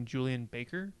girl named Julian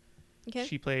Baker Okay.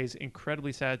 She plays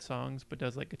incredibly sad songs, but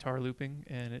does like guitar looping,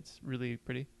 and it's really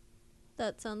pretty.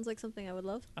 That sounds like something I would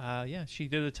love. Yeah, she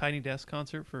did a Tiny Desk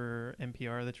concert for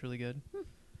NPR that's really good.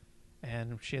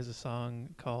 And she has a song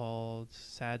called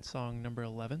Sad Song Number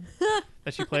 11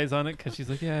 that she plays on it because she's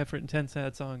like, yeah, I've written 10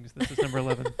 sad songs. This is number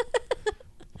 11.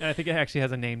 And I think it actually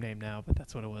has a name now, but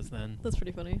that's what it was then. That's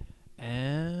pretty funny.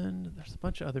 And there's a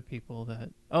bunch of other people that...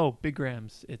 Oh, Big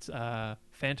Grams. It's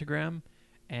Fantagram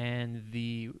and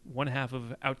the one half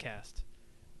of Outkast.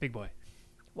 Big Boy.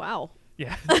 Wow.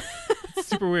 Yeah. It's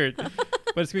super weird. But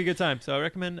it's going to be a good time. So I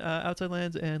recommend Outside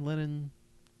Lands and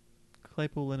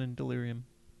Claypool Lennon Delirium.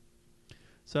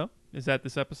 So, is that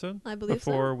this episode? I believe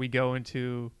Before we go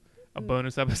into a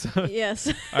bonus episode?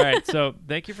 Yes. All right, so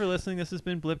thank you for listening. This has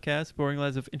been Blipcast, Boring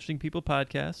Lives of Interesting People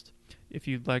podcast. If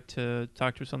you'd like to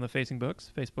talk to us on the Facing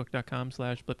Books,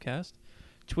 facebook.com/Blipcast.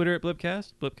 Twitter at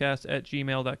Blipcast,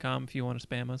 blipcast@gmail.com if you want to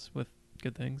spam us with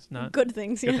good things. Not good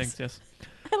things, good yes. things, yes.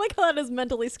 I like how that has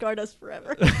mentally scarred us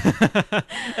forever. And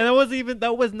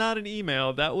that was not an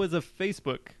email. That was a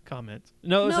Facebook comment.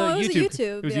 No, it was a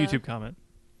YouTube. It was a YouTube comment.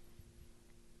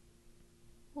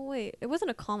 Oh, wait. It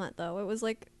wasn't a comment, though. It was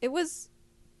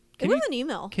an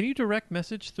email. Can you direct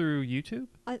message through YouTube?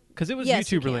 Because it was yes,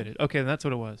 YouTube related. Okay, then that's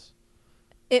what it was.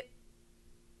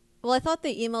 Well, I thought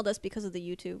they emailed us because of the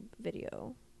YouTube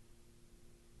video.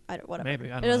 Whatever. Maybe.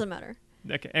 I don't know. It doesn't matter.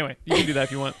 Okay, anyway, you can do that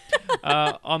if you want.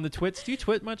 On the twits, do you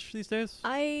twit much these days?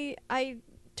 I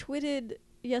tweeted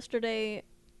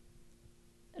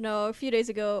a few days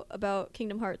ago about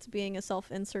Kingdom Hearts being a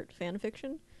self-insert fan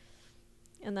fiction.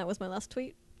 And that was my last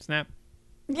tweet. Snap.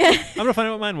 Yeah. I'm going to find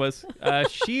out what mine was.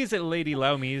 She's at Lady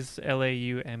Laumes,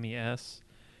 Laumes.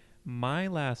 My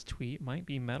last tweet might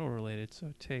be metal related,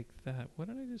 so take that. What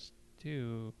did I just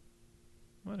do?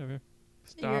 Whatever.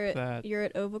 Stop that. You're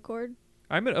at Ovicord?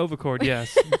 I'm at Ovicord,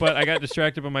 yes, but I got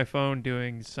distracted by my phone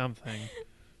doing something.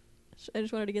 I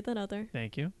just wanted to get that out there.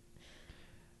 Thank you.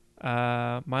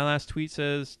 My last tweet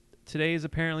says, today is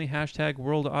apparently hashtag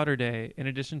World Otter Day, in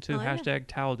addition to hashtag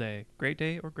Towel Day. Great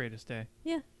day or greatest day?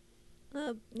 Yeah.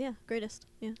 Yeah, greatest.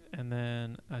 Yeah. And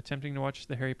then attempting to watch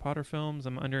the Harry Potter films.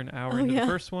 I'm under an hour into the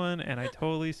first one, and I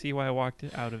totally see why I walked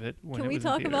out of it when Can it was we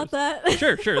talk in about theaters.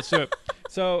 that? Sure, let's do it.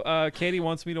 So Katie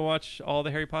wants me to watch all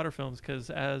the Harry Potter films because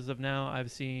as of now I've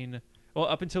seen, well,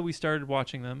 up until we started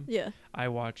watching them, I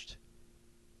watched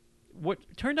what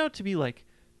turned out to be like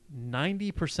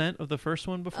 90% of the first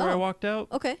one before I walked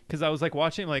out. Okay. Because I was like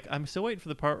watching, like I'm still waiting for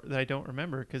the part that I don't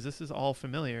remember because this is all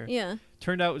familiar. Yeah.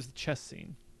 Turned out it was the chess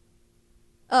scene.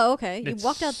 Oh, okay. You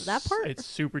walked out to that part? It's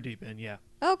super deep in, yeah.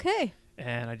 Okay.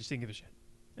 And I just didn't give a shit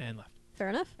and left. Fair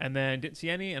enough. And then didn't see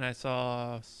any, and I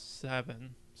saw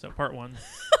 7. So part 1.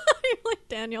 You're like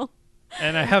Daniel.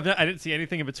 And I didn't see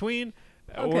anything in between,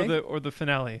 or the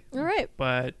finale. All right.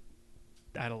 But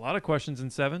I had a lot of questions in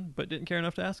 7, but didn't care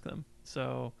enough to ask them.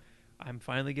 So I'm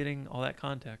finally getting all that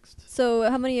context. So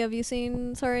how many have you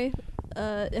seen? Sorry.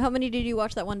 How many did you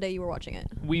watch that one day you were watching it?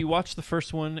 We watched the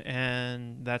first one,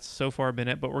 and that's so far been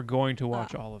it, but we're going to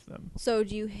watch all of them. So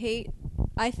do you hate...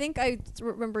 I think I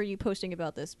remember you posting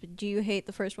about this, but do you hate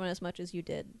the first one as much as you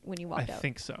did when you walked out? I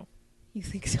think so. You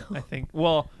think so? I think...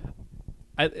 Well,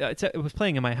 it was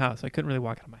playing in my house. I couldn't really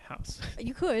walk out of my house.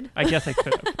 You could. I guess I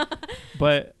could have.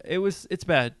 But it's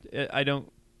bad. I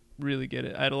don't really get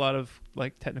it. I had a lot of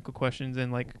like technical questions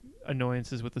and like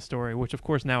annoyances with the story, which of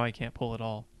course now I can't pull at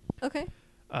all. Okay.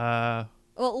 Well,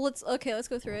 let's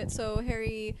go through it. So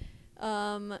Harry,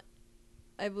 I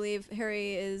believe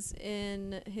Harry is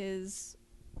in his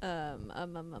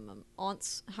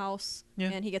aunt's house,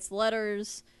 and he gets the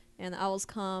letters, and the owls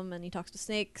come, and he talks to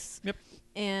snakes. Yep.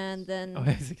 And then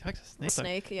he talks to snakes.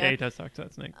 Snake, yeah, he does talk to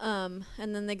that snake. And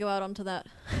then they go out onto that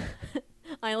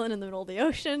island in the middle of the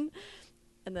ocean,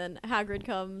 and then Hagrid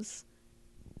comes.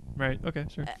 Right. Okay.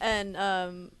 Sure.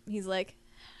 And he's like,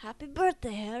 "Happy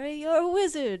birthday, Harry! You're a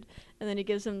wizard!" And then he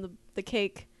gives him the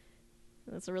cake.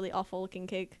 That's a really awful looking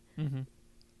cake. Mm-hmm.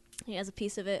 He has a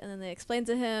piece of it, and then they explain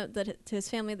to him to his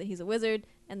family that he's a wizard,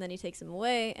 and then he takes him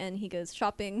away, and he goes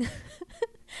shopping,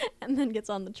 and then gets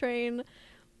on the train.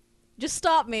 Just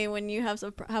stop me when you have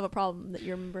a problem that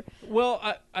you remember. Well,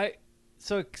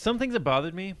 so some things that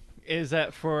bothered me is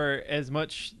that for as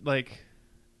much like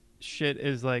shit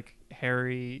as like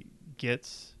Harry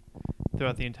gets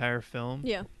throughout the entire film,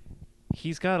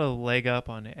 he's got a leg up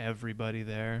on everybody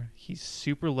there. He's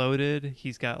super loaded.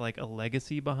 He's got like a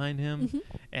legacy behind him,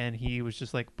 and he was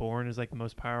just like born as like the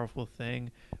most powerful thing.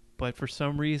 But for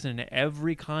some reason, in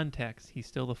every context, he's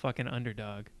still the fucking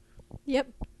underdog.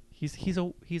 Yep. He's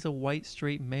a white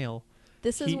straight male.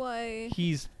 This is why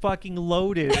he's fucking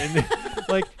loaded, and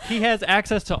like he has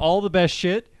access to all the best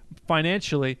shit,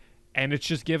 financially, and it's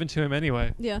just given to him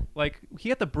anyway. Yeah. Like, he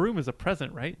got the broom as a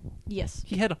present, right? Yes.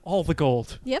 He had all the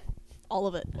gold. Yep. All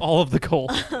of it. All of the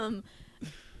gold.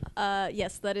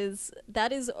 Yes, that is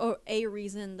a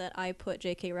reason that I put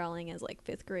J.K. Rowling as like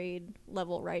 5th grade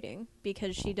level writing,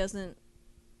 because she doesn't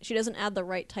add the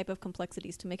right type of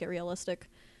complexities to make it realistic.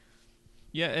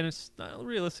 Yeah, and it's not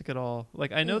realistic at all.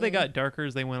 Like, I know they got darker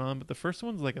as they went on, but the first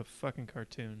one's like a fucking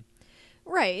cartoon.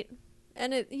 Right.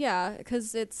 And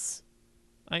because it's...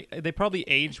 They probably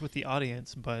aged with the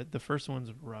audience, but the first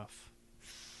one's rough.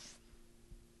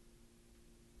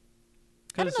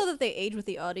 I don't know that they age with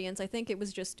the audience. I think it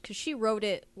was just because she wrote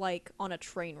it like on a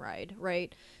train ride,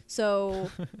 right?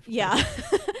 So, yeah.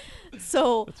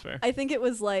 So that's fair. I think it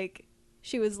was like,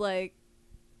 she was like,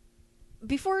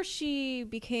 before she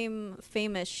became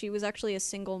famous, she was actually a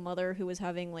single mother who was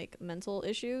having like mental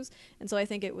issues. And so I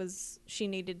think it was, she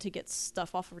needed to get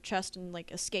stuff off her chest and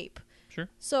like escape. Sure.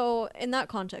 So in that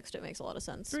context, it makes a lot of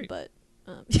sense. Great. But,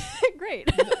 great.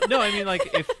 No, I mean,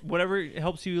 like, if whatever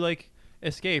helps you, like,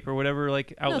 escape or whatever,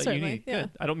 like, outlet you need. Yeah. Good.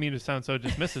 I don't mean to sound so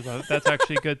dismissive of it. That's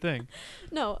actually a good thing.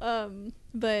 No,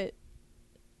 but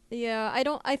yeah,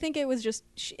 I think it was just,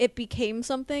 it became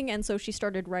something, and so she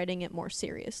started writing it more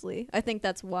seriously. I think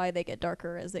that's why they get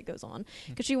darker as it goes on,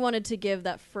 because she wanted to give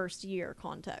that first year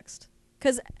context.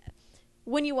 Because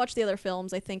when you watch the other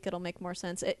films, I think it'll make more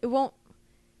sense. It won't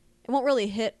really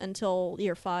hit until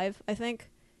year 5, I think.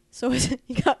 So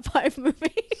you got 5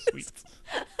 movies. Sweet.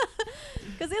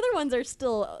 Because the other ones are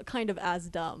still kind of as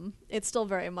dumb. It's still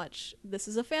very much, this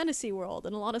is a fantasy world,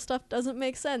 and a lot of stuff doesn't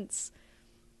make sense.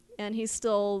 And he's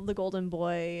still the golden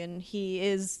boy, and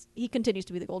he continues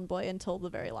to be the golden boy until the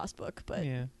very last book. But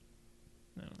yeah,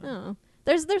 I don't know.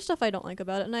 There's stuff I don't like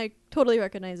about it, and I totally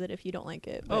recognize it if you don't like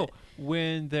it. But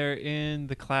when they're in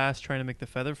the class trying to make the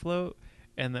feather float,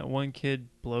 and that one kid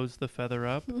blows the feather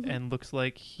up and looks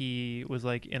like he was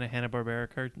like in a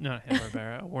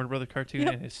a Warner Brothers cartoon,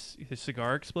 Yep. and his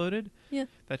cigar exploded. Yeah.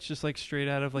 That's just like straight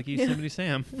out of like Yosemite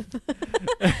Sam.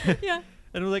 Yeah.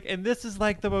 And we're like, and this is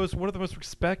like one of the most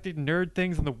respected nerd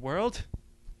things in the world.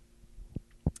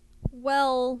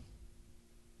 Well,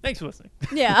 thanks for listening.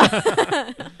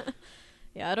 yeah.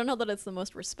 Yeah, I don't know that it's the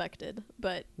most respected,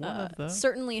 but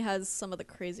certainly has some of the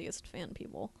craziest fan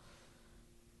people.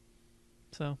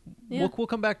 So yeah. we'll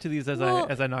come back to these as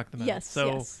I knock them out. Yes.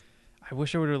 So yes. I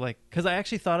wish I would have because I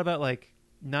actually thought about like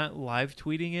not live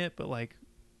tweeting it, but like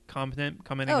commenting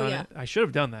on it. I should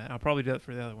have done that. I'll probably do that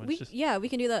for the other ones. We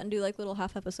can do that and do like little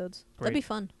half episodes. Great. That'd be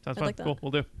fun. Sounds I'd fun. like that. Cool.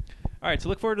 We'll do. All right. So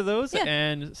look forward to those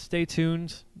and stay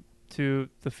tuned to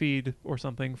the feed or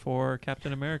something for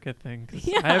Captain America thing. 'Cause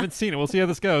I haven't seen it. We'll see how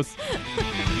this goes.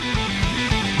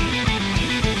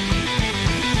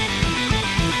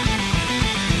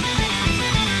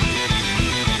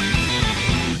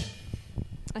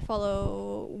 I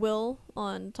follow Will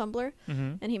on Tumblr,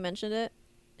 Mm-hmm. and he mentioned it.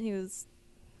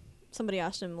 Somebody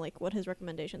asked him like what his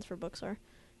recommendations for books are.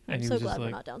 I'm so glad we're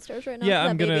not downstairs right now. Yeah,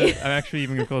 I'm actually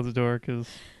even gonna close the door because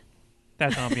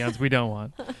that's ambiance we don't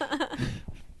want.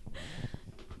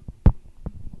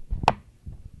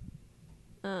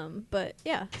 But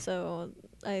yeah, so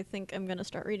I think I'm gonna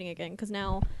start reading again because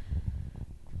now.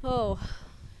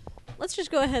 Let's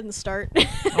just go ahead and start.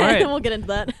 All right. And we'll get into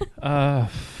that.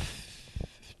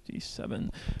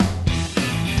 57.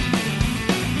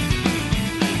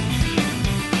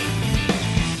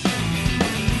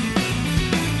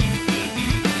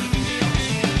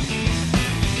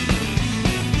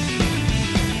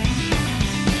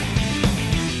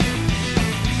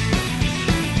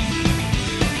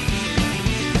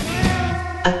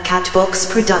 A Catbox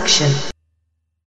production.